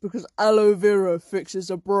Yes, because aloe vera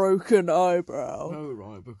fixes a broken eyebrow. No,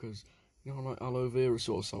 right, because, you know, like aloe vera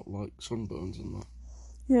sorts out like sunburns and that.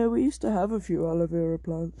 Yeah, we used to have a few aloe vera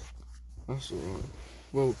plants. That's alright.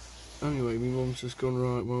 Well, anyway, my mum's just gone,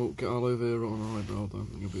 right, well, get aloe vera on an eyebrow then,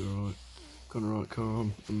 and you'll be alright. Gone right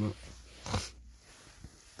calm and that.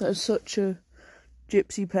 That's such a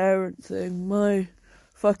gypsy parent thing. My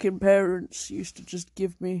fucking parents used to just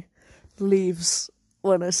give me leaves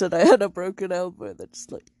when I said I had a broken elbow. They're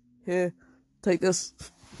just like, here, take this.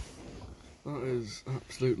 That is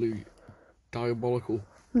absolutely diabolical.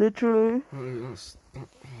 Literally. That's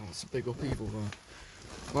a big upheaval there.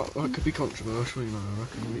 That could be controversial, you know. I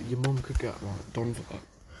reckon your mum could get like done for that.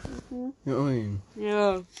 You know what I mean?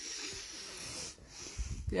 Yeah.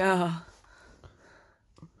 Yeah.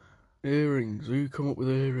 Earrings. Who come up with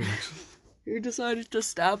earrings? Who decided to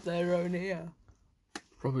stab their own ear?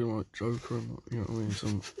 Probably like Joker and that, you know what I mean?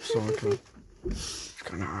 Some psycho. It's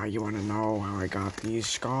kind of, you want to know how I got these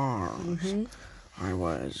scars? I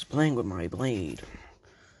was playing with my blade.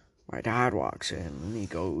 My dad walks in and he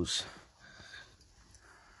goes...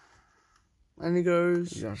 And he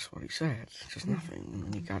goes... That's what he said, just nothing. And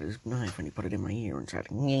then he got his knife and he put it in my ear and said,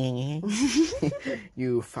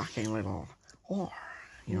 you fucking little whore.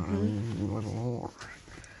 You know what I mean? You little whore.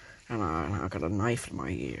 And I got a knife in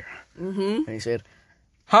my ear. And he said,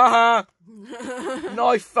 ha ha!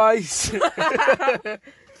 Knife face!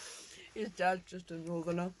 His dad's just a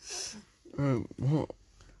northerner. What?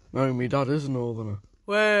 No, my dad is a northerner.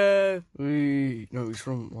 Where? No, he's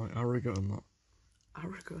from like Harrogate and that.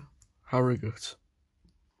 Harrogate? Harrogate.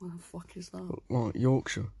 Where the fuck is that? Like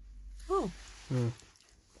Yorkshire. Oh. Yeah.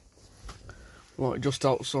 Like just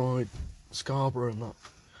outside Scarborough and that.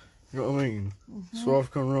 You know what I mean? So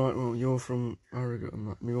I've gone, right, well, you're from Harrogate and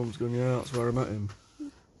that. My mum's gone, yeah, that's where I met him.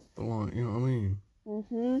 But like, you know what I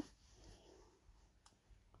mean?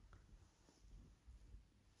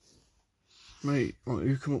 Mate, like,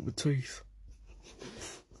 who come up with teeth?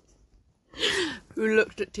 Who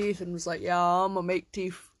looked at teeth and was like, yeah, I'm gonna make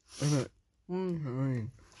teeth. Innit? You know what I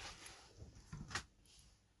mean?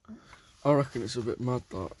 I reckon it's a bit mad,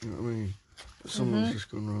 that, you know what I mean? But someone's just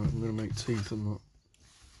gone, right, I'm gonna make teeth and that.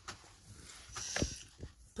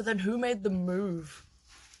 But then who made the move?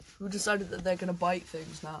 Who decided that they're gonna bite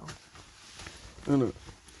things now? Innit?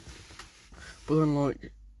 But then,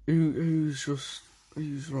 like, who's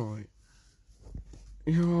right?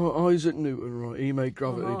 You know, Isaac Newton, right? He made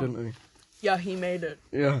gravity, didn't he? Yeah, he made it.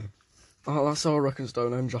 Yeah. That's how I reckon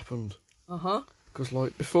Stonehenge happened. Uh-huh. Because,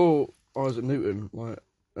 like, before Isaac Newton, like,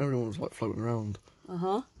 everyone was, like, floating around.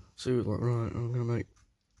 Uh-huh. So he was like, right, I'm going to make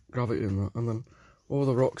gravity in that. And then all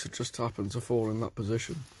the rocks had just happened to fall in that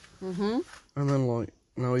position. And then, like,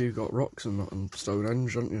 now you've got rocks and that and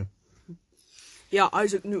Stonehenge, haven't you? Yeah,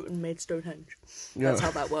 Isaac Newton made Stonehenge. Yeah. That's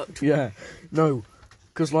how that worked. Yeah. No,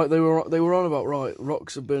 because, like, they were on about, right,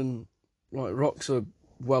 rocks are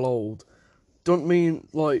well old. Don't mean,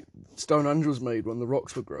 like, Stonehenge was made when the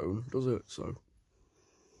rocks were grown, does it? So,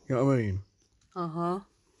 you know what I mean? Uh-huh.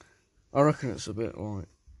 I reckon it's a bit, like,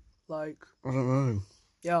 I don't know.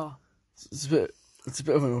 Yeah. It's a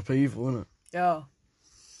bit of an upheaval, isn't it? Yeah.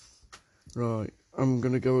 Right, I'm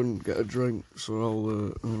gonna go and get a drink, so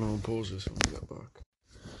I'll pause this when we get back.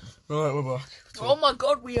 Right, we're back. Oh my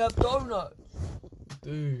god, we have donuts.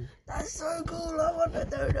 Dude, That's so cool, I want a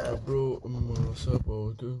donut. I brought them when I said what I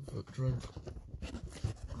was doing for the drink.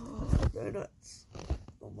 Oh, donuts.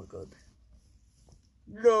 Oh my god.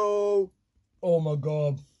 No. Oh my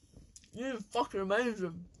god. You're fucking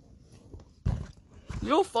amazing.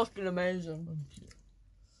 You're fucking amazing. Thank you.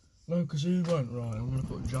 No, because he went, right, I'm gonna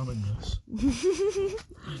put jam in this.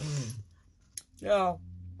 Yeah.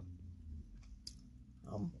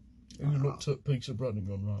 He looked at piece of bread and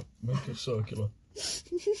gone, right, make it circular.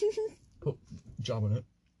 Put jam in it.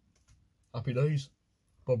 Happy days.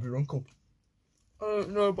 Bob your uncle. I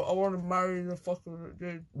don't know, but I want to marry the fucker that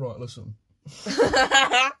did. Right, listen.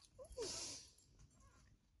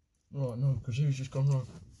 Right, no, because he's just gone, right,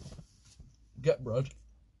 get bread,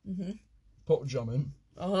 put jam in,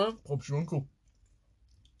 Uh-huh. Bob's your uncle.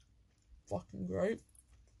 Fucking great.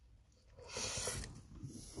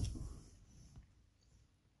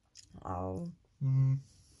 Oh.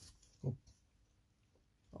 Cool.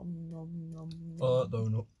 Nom, nom,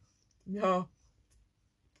 Donut. Yeah.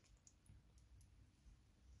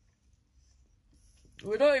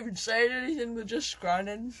 We're not even saying anything, we're just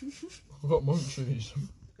scranning. I've got munchies.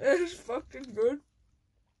 It's fucking good.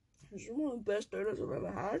 It's one of the best donuts I've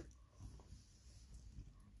ever had.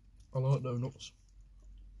 I like donuts.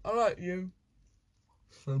 I like you.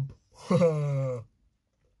 Simp.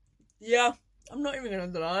 Yeah, I'm not even gonna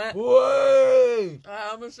deny it. Way!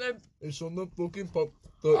 I'm a simp It's on the fucking pop.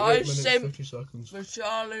 38 I minutes, simp. 50 seconds. for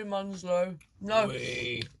Charlie Munslow. No,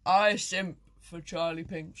 Way. I simp for Charlie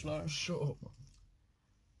Pinkslow. Shut up,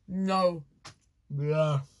 No, man.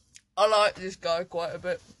 Yeah. I like this guy quite a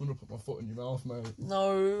bit. I'm gonna put my foot in your mouth, mate.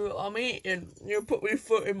 No, I'm eating. You put my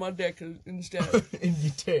foot in my dick instead. In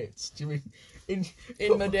your tits? Do you mean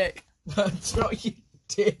In my dick. That's not your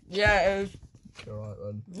dick. Yeah, it is. Alright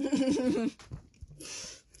then.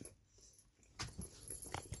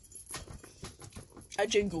 A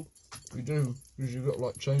jingle. We do, because you've got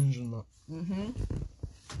like change and that.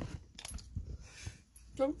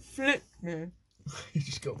 Don't flip me. You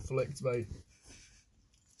just got flicked, mate.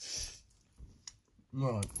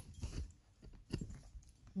 Right.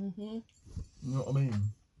 You know what I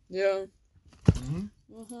mean? Yeah.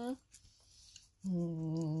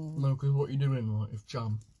 No, because what you're doing, right, if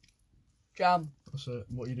jam. Jam. That's it.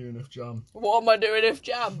 What are you doing if jam? What am I doing if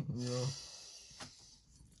jam? Yeah.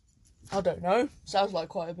 I don't know. Sounds like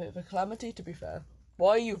quite a bit of a calamity, to be fair. Why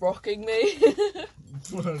are you rocking me?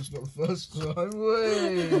 Well, it's not the first time,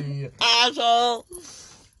 way. Asshole!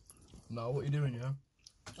 No, what are you doing, yeah?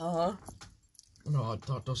 Uh-huh. No,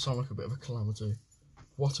 that does sound like a bit of a calamity.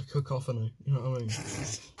 What a cacophony, you know what I mean?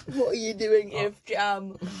 What are you doing if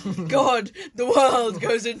jam? God, the world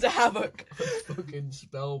goes into havoc. Fucking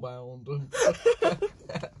spellbound.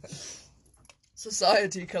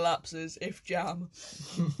 Society collapses if jam.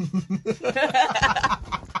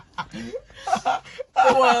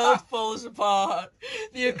 The world falls apart.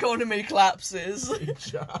 The economy collapses.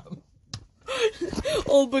 Jam.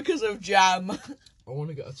 All because of jam. I want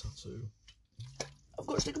to get a tattoo. I've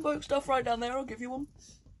got stick and poke stuff right down there. I'll give you one.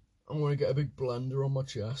 I want to get a big blender on my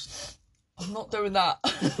chest. I'm not doing that.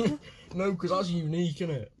 No, because that's unique,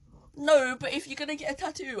 innit? No, but if you're going to get a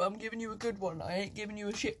tattoo, I'm giving you a good one. I ain't giving you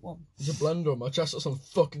a shit one. There's a blender on my chest. That sounds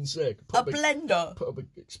fucking sick. A blender? Put a big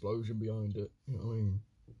explosion behind it. You know what I mean?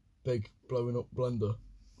 Big blowing up blender.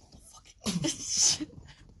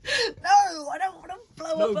 No, I don't want to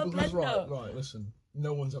blow up a because blender. right, listen.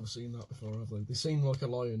 No one's ever seen that before, have they? They seem like a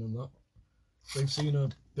lion and that. They've seen a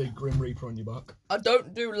big Grim Reaper on your back. I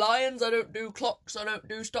don't do lions, I don't do clocks, I don't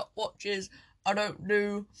do stopwatches, I don't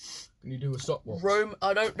do... Can you do a stopwatch?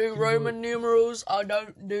 I don't do Roman numerals, I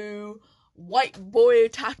don't do white boy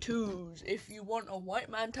tattoos. If you want a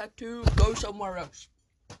white man tattoo, go somewhere else.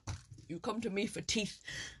 You come to me for teeth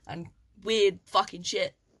and weird fucking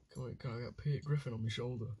shit. Can I get Peter Griffin on my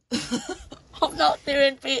shoulder? I'm not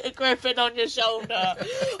doing Peter Griffin on your shoulder.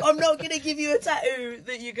 I'm not going to give you a tattoo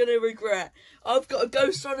that you're going to regret. I've got a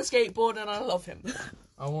ghost on a skateboard and I love him.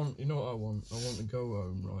 You know what I want? I want to go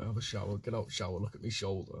home, right, have a shower, get out shower, look at my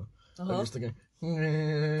shoulder. I'm just thinking, you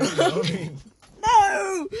know what I mean?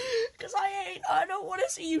 No! Because I don't want to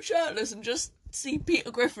see you shirtless and just see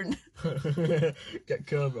Peter Griffin. Get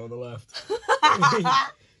Kermit on the left.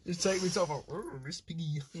 Just take me top off. Miss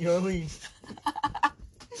Piggy. You know what I mean?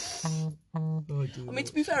 I mean,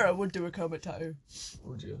 to be fair, I would do a Kermit tattoo.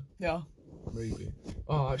 Would you? Yeah. Maybe.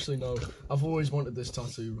 Oh, actually, no. I've always wanted this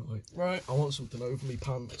tattoo, right? Right. I want something over me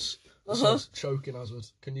pants. It says choking hazard.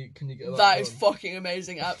 Can you get that? That is fucking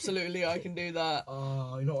amazing. Absolutely, I can do that.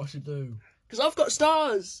 You know what I should do? Because I've got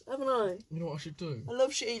stars, haven't I? You know what I should do? I love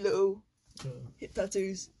shitty little hip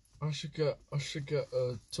tattoos. I should get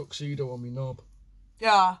a tuxedo on me knob.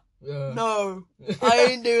 Yeah. Yeah. No, I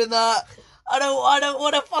ain't doing that. I don't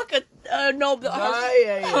want to fuck a knob that has...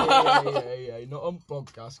 Hey, not on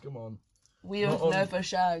podcast, come on. We have never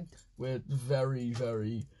shagged. We're very,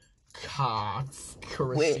 very Christian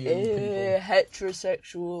We're people.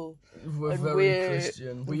 heterosexual. We're very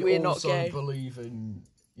Christian. We're also not gay. believe in,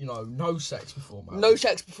 no sex before marriage. No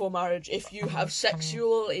sex before marriage. If you have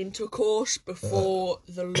sexual intercourse before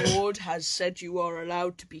the Lord has said you are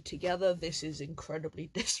allowed to be together, this is incredibly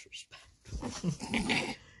disrespectful.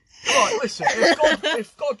 Right, listen,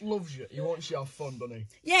 if God loves you, he wants you to have fun, doesn't he?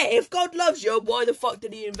 Yeah, if God loves you, why the fuck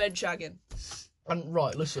did he invent shagging? And,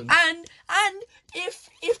 right, listen. And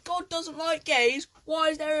if God doesn't like gays, why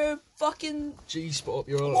is there a fucking... G-spot up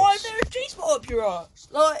your ass. Why is there a G-spot up your ass?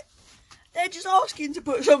 Like, they're just asking to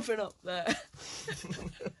put something up there.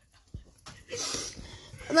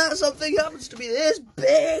 And that something happens to be this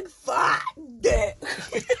big fat dick.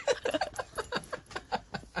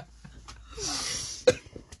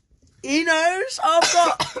 He knows I've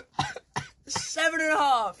got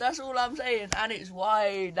 7.5. That's all I'm saying. And it's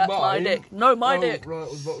wide. That's my dick. No, my dick. Right, I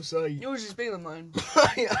was about to say. Yours is bigger than mine.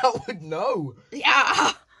 I would know.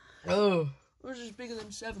 Yeah. Oh. Yours is bigger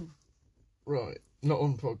than 7. Right. Not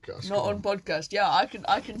on podcast. Not on podcast. Yeah, I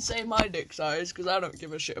can say my dick size because I don't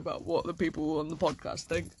give a shit about what the people on the podcast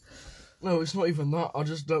think. No, it's not even that. I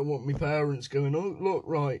just don't want my parents going, oh, look,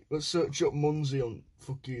 right, let's search up Munzie on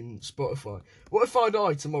fucking Spotify. What if I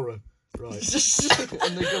die tomorrow? Right.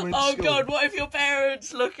 And they go into Oh school. God, what if your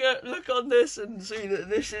parents look on this and see that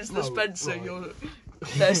this is the Spencer right.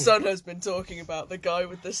 Their son has been talking about, the guy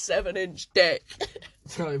with the 7-inch dick.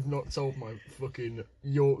 I've not told my fucking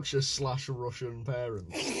Yorkshire/Russian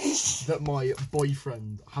parents that my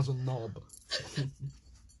boyfriend has a knob.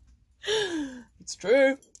 It's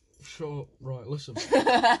true. Sure, right, listen.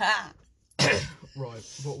 Right,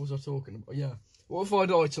 what was I talking about? Yeah. What if I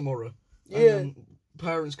die tomorrow? Yeah. And then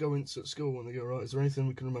parents go into school and they go, right, is there anything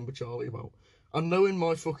we can remember Charlie about? And know in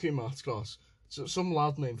my fucking maths class, so some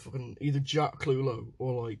lad named fucking either Jack Clulo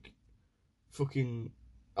or like fucking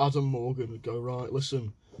Adam Morgan would go, right,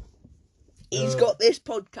 listen. He's got this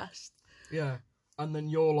podcast. Yeah. And then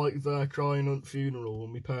you're like there crying at funeral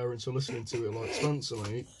and my parents are listening to it like, Spencer,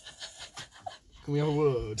 mate, Can we have a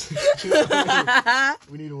word? Do you know what I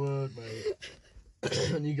mean? We need a word, mate.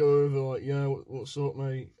 And you go over like, yeah, what's up,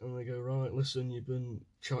 mate? And they go, right, listen, you've been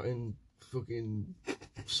chatting fucking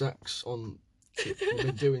sex on... You've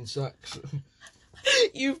been doing sex.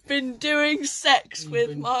 You've been doing sex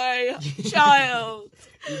with my child.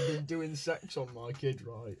 You've been doing sex on my kid,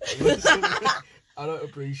 right? Listen, I don't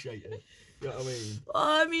appreciate it. You know what I mean? Well,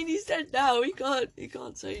 I mean, he's dead now. He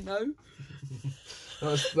can't say no.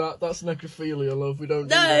 That's necrophilia, love. We don't.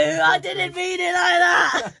 No, I didn't mean it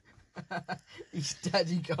like that. He's dead.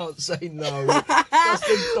 He can't say no. That's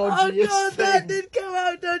the dodgiest Oh God, thing. that did come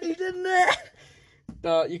out dodgy, didn't it?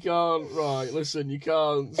 That you can't. Right, listen, you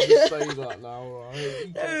can't just say that now,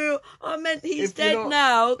 right? No, I meant he's If you're dead not-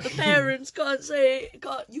 now. The parents can't say,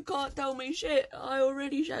 you can't tell me shit. I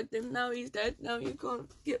already shagged him. Now he's dead. Now you can't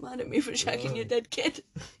get mad at me for shagging your dead kid.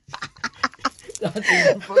 That's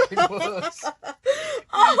even fucking worse.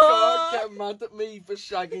 You can't get mad at me for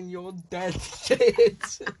shagging your dead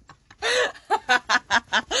kid.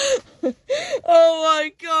 Oh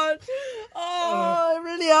my God. Oh, I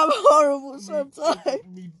really am horrible sometimes.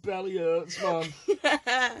 Me belly hurts, man.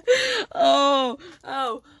 Oh,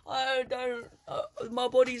 I don't. My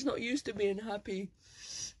body's not used to being happy.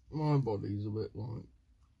 My body's a bit like,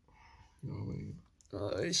 you know what I mean? Oh,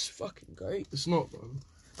 it's fucking great. It's not, though.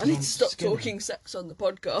 I need to stop skinny. talking sex on the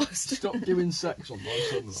podcast. Stop doing sex on my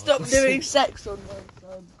son. Right? Stop doing sex on my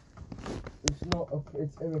son. It's not.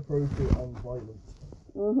 It's inappropriate and violent.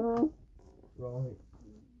 Mhm. Right.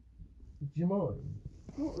 Do you mind?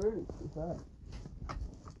 Not really, to be fair.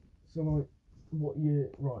 So, like, what year?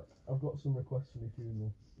 Right. I've got some requests for my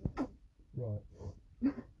funeral.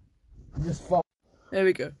 Right. Just fuck. There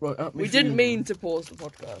we go. Right. At my We didn't funeral- mean to pause the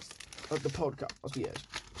podcast. At the podcast. Yes.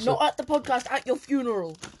 Not at the podcast, at your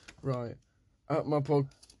funeral. Right. At my pod.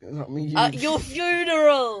 At my At your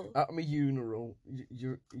funeral! At my urinal.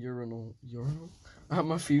 Urinal. At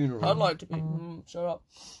my funeral. I'd like to be. Shut up.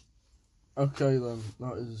 Okay then.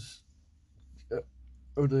 That is.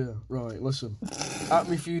 Oh dear. Right. Listen. At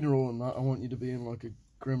my funeral and that, I want you to be in like a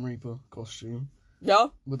Grim Reaper costume Yeah?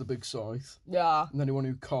 with a big scythe, Yeah. and anyone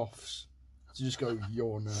who coughs to just go,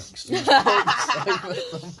 "You're next." And just point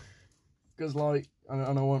scythe at them. Because like,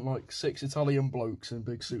 and I want like 6 Italian blokes in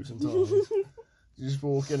big suits and ties. You just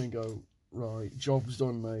walk in and go, right, job's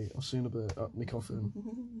done, mate. I'll see you in a bit at my coffin.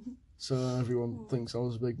 So everyone thinks I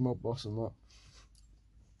was a big mob boss and that.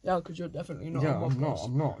 Yeah, because you're definitely not. Yeah, a mob I'm not. boss.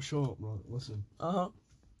 I'm not. Shut up, right? Listen. Uh-huh.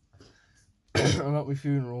 And at my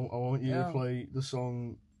funeral, I want you Yeah. to play the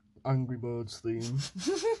song Angry Birds theme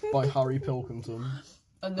by Harry Pilkington.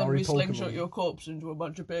 And then Harry we slingshot Pokemon. your corpse into a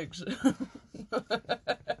bunch of pigs.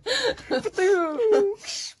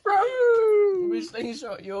 We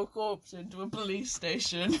slingshot your corpse into a police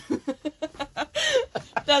station.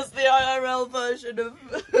 That's the IRL version of.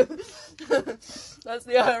 That's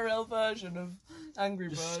the IRL version of Angry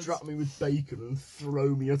Birds. Just strap me with bacon and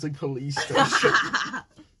throw me at a police station.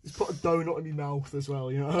 Just put a donut in my mouth as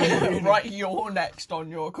well, you know what I mean? Right, you're next on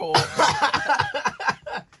your corpse.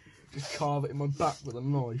 Just carve it in my back with a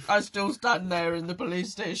knife. I still stand there in the police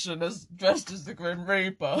station as dressed as the Grim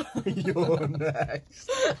Reaper. You're next.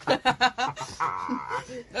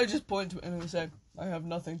 I just point to it and say, I have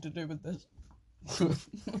nothing to do with this.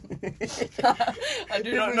 I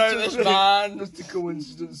do not know this man. Just a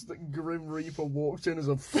coincidence that Grim Reaper walked in as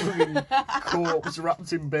a fucking corpse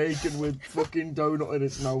wrapped in bacon with fucking donut in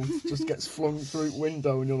its mouth, just gets flung through the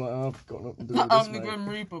window, and you're like, oh, I've got nothing to do with this, I'm the mate. Grim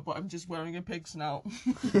Reaper, but I'm just wearing a pig snout.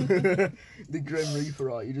 The Grim Reaper,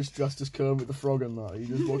 right? You just dressed as Kermit the Frog and that. You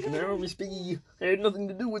just walking there, oh, Miss Piggy, I had nothing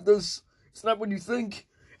to do with this. It's not what you think.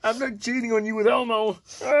 I'm not cheating on you with Elmo.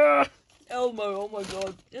 Ah! Elmo, oh my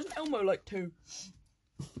god. Isn't Elmo like 2?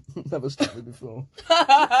 Never stopped me before.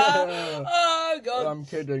 Oh god. I'm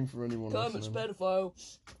kidding for anyone Kermit's listening. pedophile.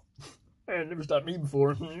 It never stopped me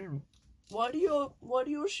before. Why do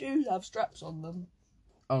your shoes have straps on them?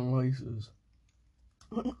 And laces.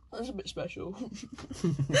 That's a bit special.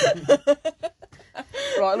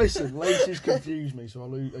 Right, listen, laces confuse me, so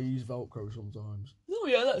I use Velcro sometimes. Oh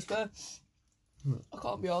yeah, that's fair. I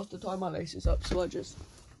can't be asked to tie my laces up, so I just.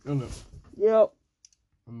 Oh no. Yep.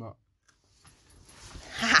 And that.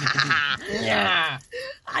 Yeah.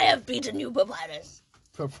 I have beaten you, Papyrus.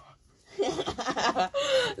 Pop-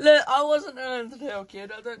 Look, I wasn't an little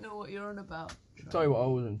kid. I don't know what you're on about. Tell you what I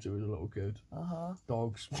was into as a little kid.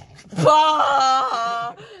 Dogs.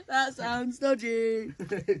 Ah, that sounds dodgy.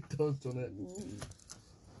 It does, doesn't it?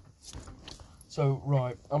 So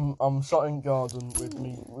right, I'm sat in garden with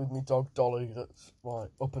me dog Dolly that's like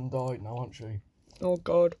up and died now, aren't she? Oh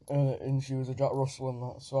god. And she was a Jack Russell and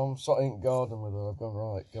that. So I'm sat in garden with her. I've gone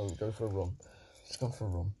right, go for a run. Just gone for a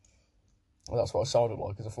run. Well, that's what I sounded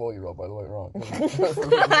like as a 4-year-old, by the way, right?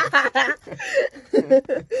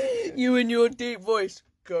 You and your deep voice,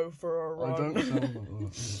 go for a run. I don't sound like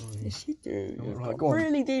that. Yes, you do. You've Right, got go a on.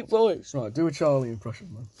 really deep voice. Right, do a Charlie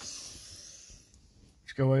impression, man. Just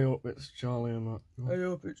go way up, it's Charlie and that. I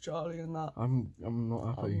hope it's Charlie and that. I'm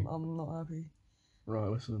not happy. I'm not happy. Right,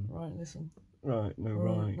 listen. Right, listen. Right, no,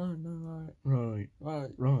 right. No, right. Right.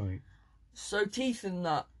 Right. Right. So teeth in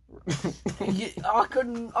that. I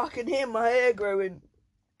can hear my hair growing.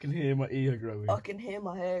 Can hear my ear growing. I can hear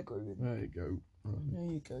my hair growing. There you go. Right.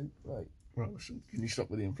 There you go. Right. Right, listen. Can you stop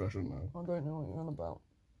with the impression now? I don't know what you're on about.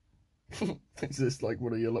 Is this like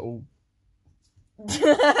one of your little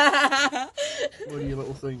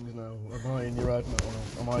things now? Am I in your head now?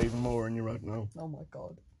 Am I even more in your head now? Oh my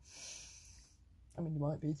god. I mean, you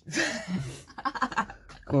might be.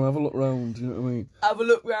 Come on, have a look round, you know what I mean? Have a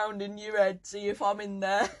look round in your head, see if I'm in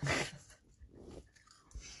there.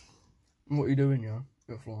 What are you doing, yeah?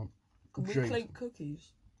 Go flat. Can we clink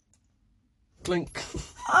cookies? Clink.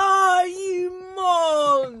 Ah, you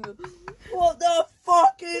mong! What the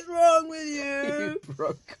fuck is wrong with you? You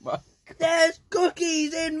broke my... There's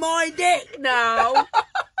cookies in my dick now!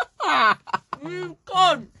 You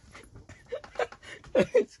cunt!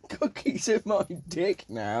 There's cookies in my dick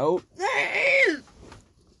now. There is!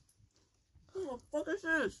 What the fuck is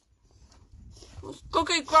this? There's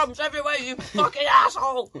cookie crumbs everywhere, you fucking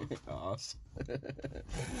asshole! Arse. You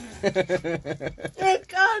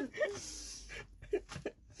cunt!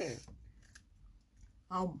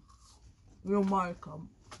 You're my cunt.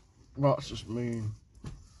 That's just mean.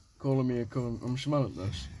 Calling me a cunt. I'm smelling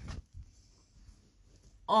this.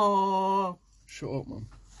 Oh, Shut up, man.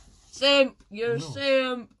 simp! You're a No.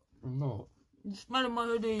 simp! I'm not. You're smelling my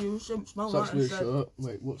hoodie, you simp. Smell It's that actually a instead. shirt.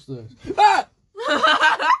 Wait, what's this? Ah!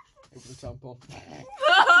 It was a tampon.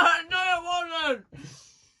 No, it wasn't!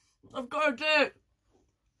 I've got a dick!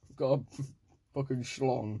 I've got a fucking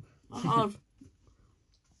schlong. I have.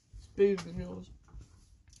 It's bigger than yours.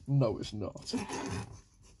 No, it's not. Do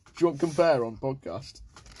you want to compare on podcast?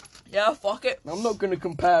 Yeah, fuck it. I'm not going to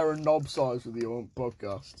compare a knob size with you on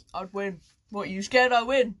podcast. I'd win. What, you scared I'd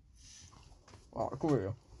win? Alright, come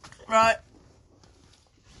here. Right.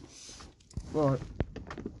 Right.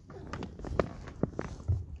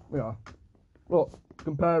 Yeah. Look,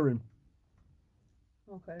 comparing.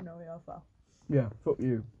 Okay, no, we are far. Yeah, fuck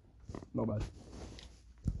you. Not bad.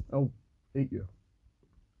 I'll eat you.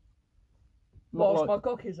 Not Whilst like- my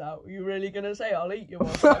cock is out, are you really going to say I'll eat you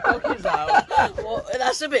whilst my cock is out? Well,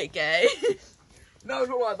 that's a bit gay. No,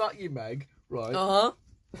 not like that, you Meg. Right. Uh-huh.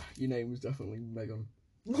 Your name was definitely Megan.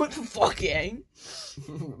 What the fuck, it ain't?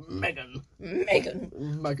 Megan. Megan.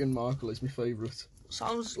 Meghan Markle is my favourite.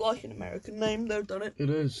 Sounds like an American name, though, doesn't it? It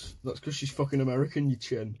is. That's because she's fucking American, you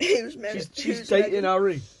chin. Who's Megan? She's dating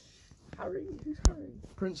Harry. Harry? Who's Harry?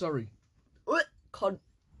 Prince Harry. What? Cunt.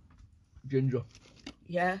 Ginger.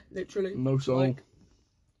 Yeah, literally. No soul. Like,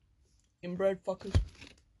 inbred fuckers.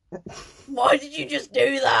 Why did you just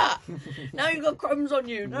do that? Now you've got crumbs on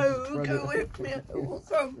you. No, go away from me. I don't want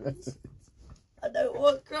crumbs. I don't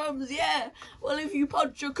want crumbs, yeah. Well, if you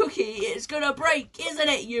punch your cookie, it's gonna break, isn't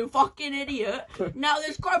it, you fucking idiot? Now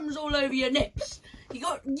there's crumbs all over your nips. You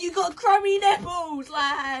got crummy nipples,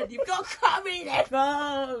 lad. You've got crummy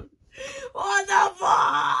nipples. What the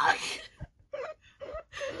fuck?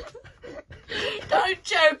 Don't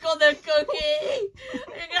choke on the cookie.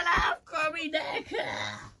 You're gonna have crummy neck.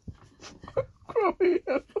 Crummy.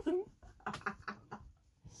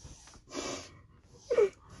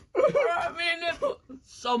 Crummy nipple.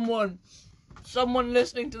 Someone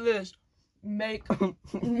listening to this, make a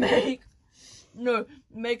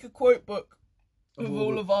quote book of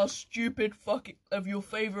all of our stupid fucking of your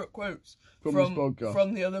favourite quotes From this podcast.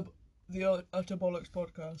 from the Utter Bollocks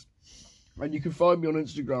podcast. And you can find me on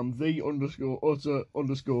Instagram,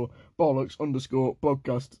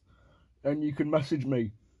 the_utter_bollocks_podcast. And you can message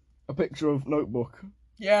me a picture of notebook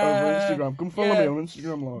Yeah. over Instagram. Come follow me on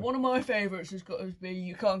Instagram Live. One of my favourites has got to be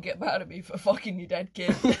you can't get mad at me for fucking your dead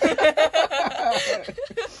kid.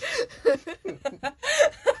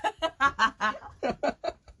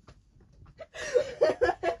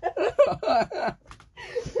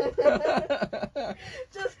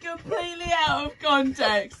 Just completely out of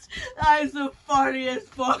context. That is the funniest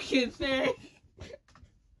fucking thing.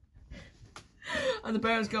 And the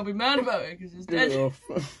parents can't be mad about it because it's Get it dead. off.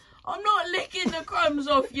 I'm not licking the crumbs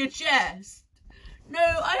off your chest. No,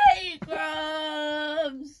 I hate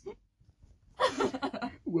crumbs.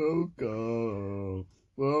 Welcome.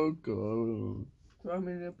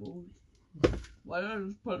 Crummy nipples. Why don't I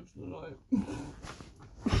just punch the light?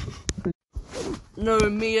 No, No,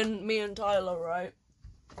 me and Tyler, right?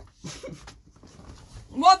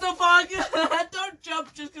 What the fuck? Don't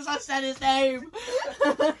jump just because I said his name.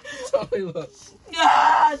 Tyler.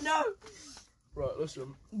 Ah, no. Right,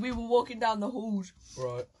 listen. We were walking down the halls.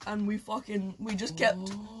 Right. And we just kept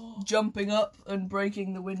jumping up and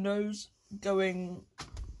breaking the windows, going,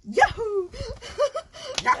 Yahoo!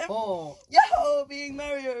 Yahoo! Yahoo! Being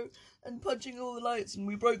Mario, and punching all the lights, and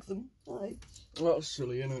we broke them. Right. That's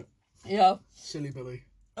silly, innit? Yeah. Silly Billy.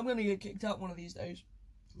 I'm gonna get kicked out one of these days.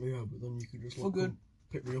 Yeah, but then you could just For good. come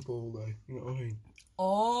pick me up all day. You know what I mean?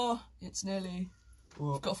 Oh, it's nearly...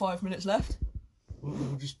 What? I've got 5 minutes left. Well,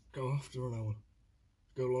 we'll just go after an hour.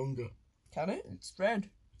 Go longer. Can it? It's red.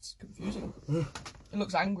 It's confusing. It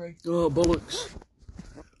looks angry. Oh, bollocks.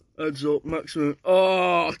 Heads up, maximum.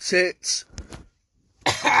 Oh, tits.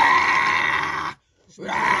 Huh?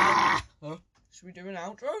 Should we do an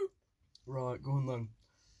outro? Right, go on then.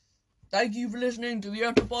 Thank you for listening to the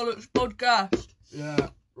Bollocks podcast. Yeah,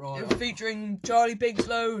 right. It's featuring Charlie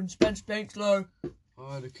Pinkslow and Spencer Pinkslow.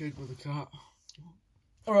 I had a kid with a cat.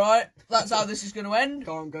 Alright, that's how this is going to end.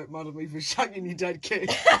 Can't get mad at me for shagging your dead kid.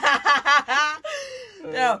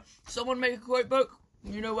 Yeah, someone make a quote book.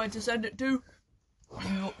 You know where to send it to.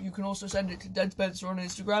 You can also send it to Dead Spencer on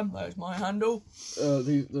Instagram. That is my handle.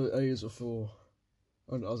 The A is a 4.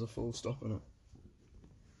 And it has a full stop in it.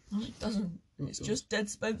 No, it doesn't. It's just Dead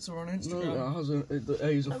Spencer on Instagram. No, it hasn't. The A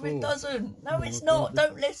is a 4. No, it doesn't. No, Oh, it's my not. God.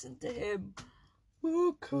 Don't listen to him.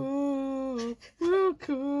 Welcome.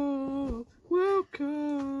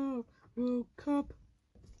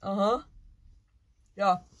 Uh-huh.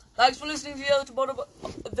 Yeah. Thanks for listening to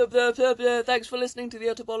Thanks for listening to the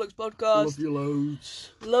Utter Bollocks podcast. Love you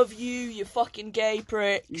loads. Love you, you fucking gay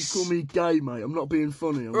pricks. You call me gay, mate. I'm not being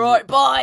funny. Right, bye.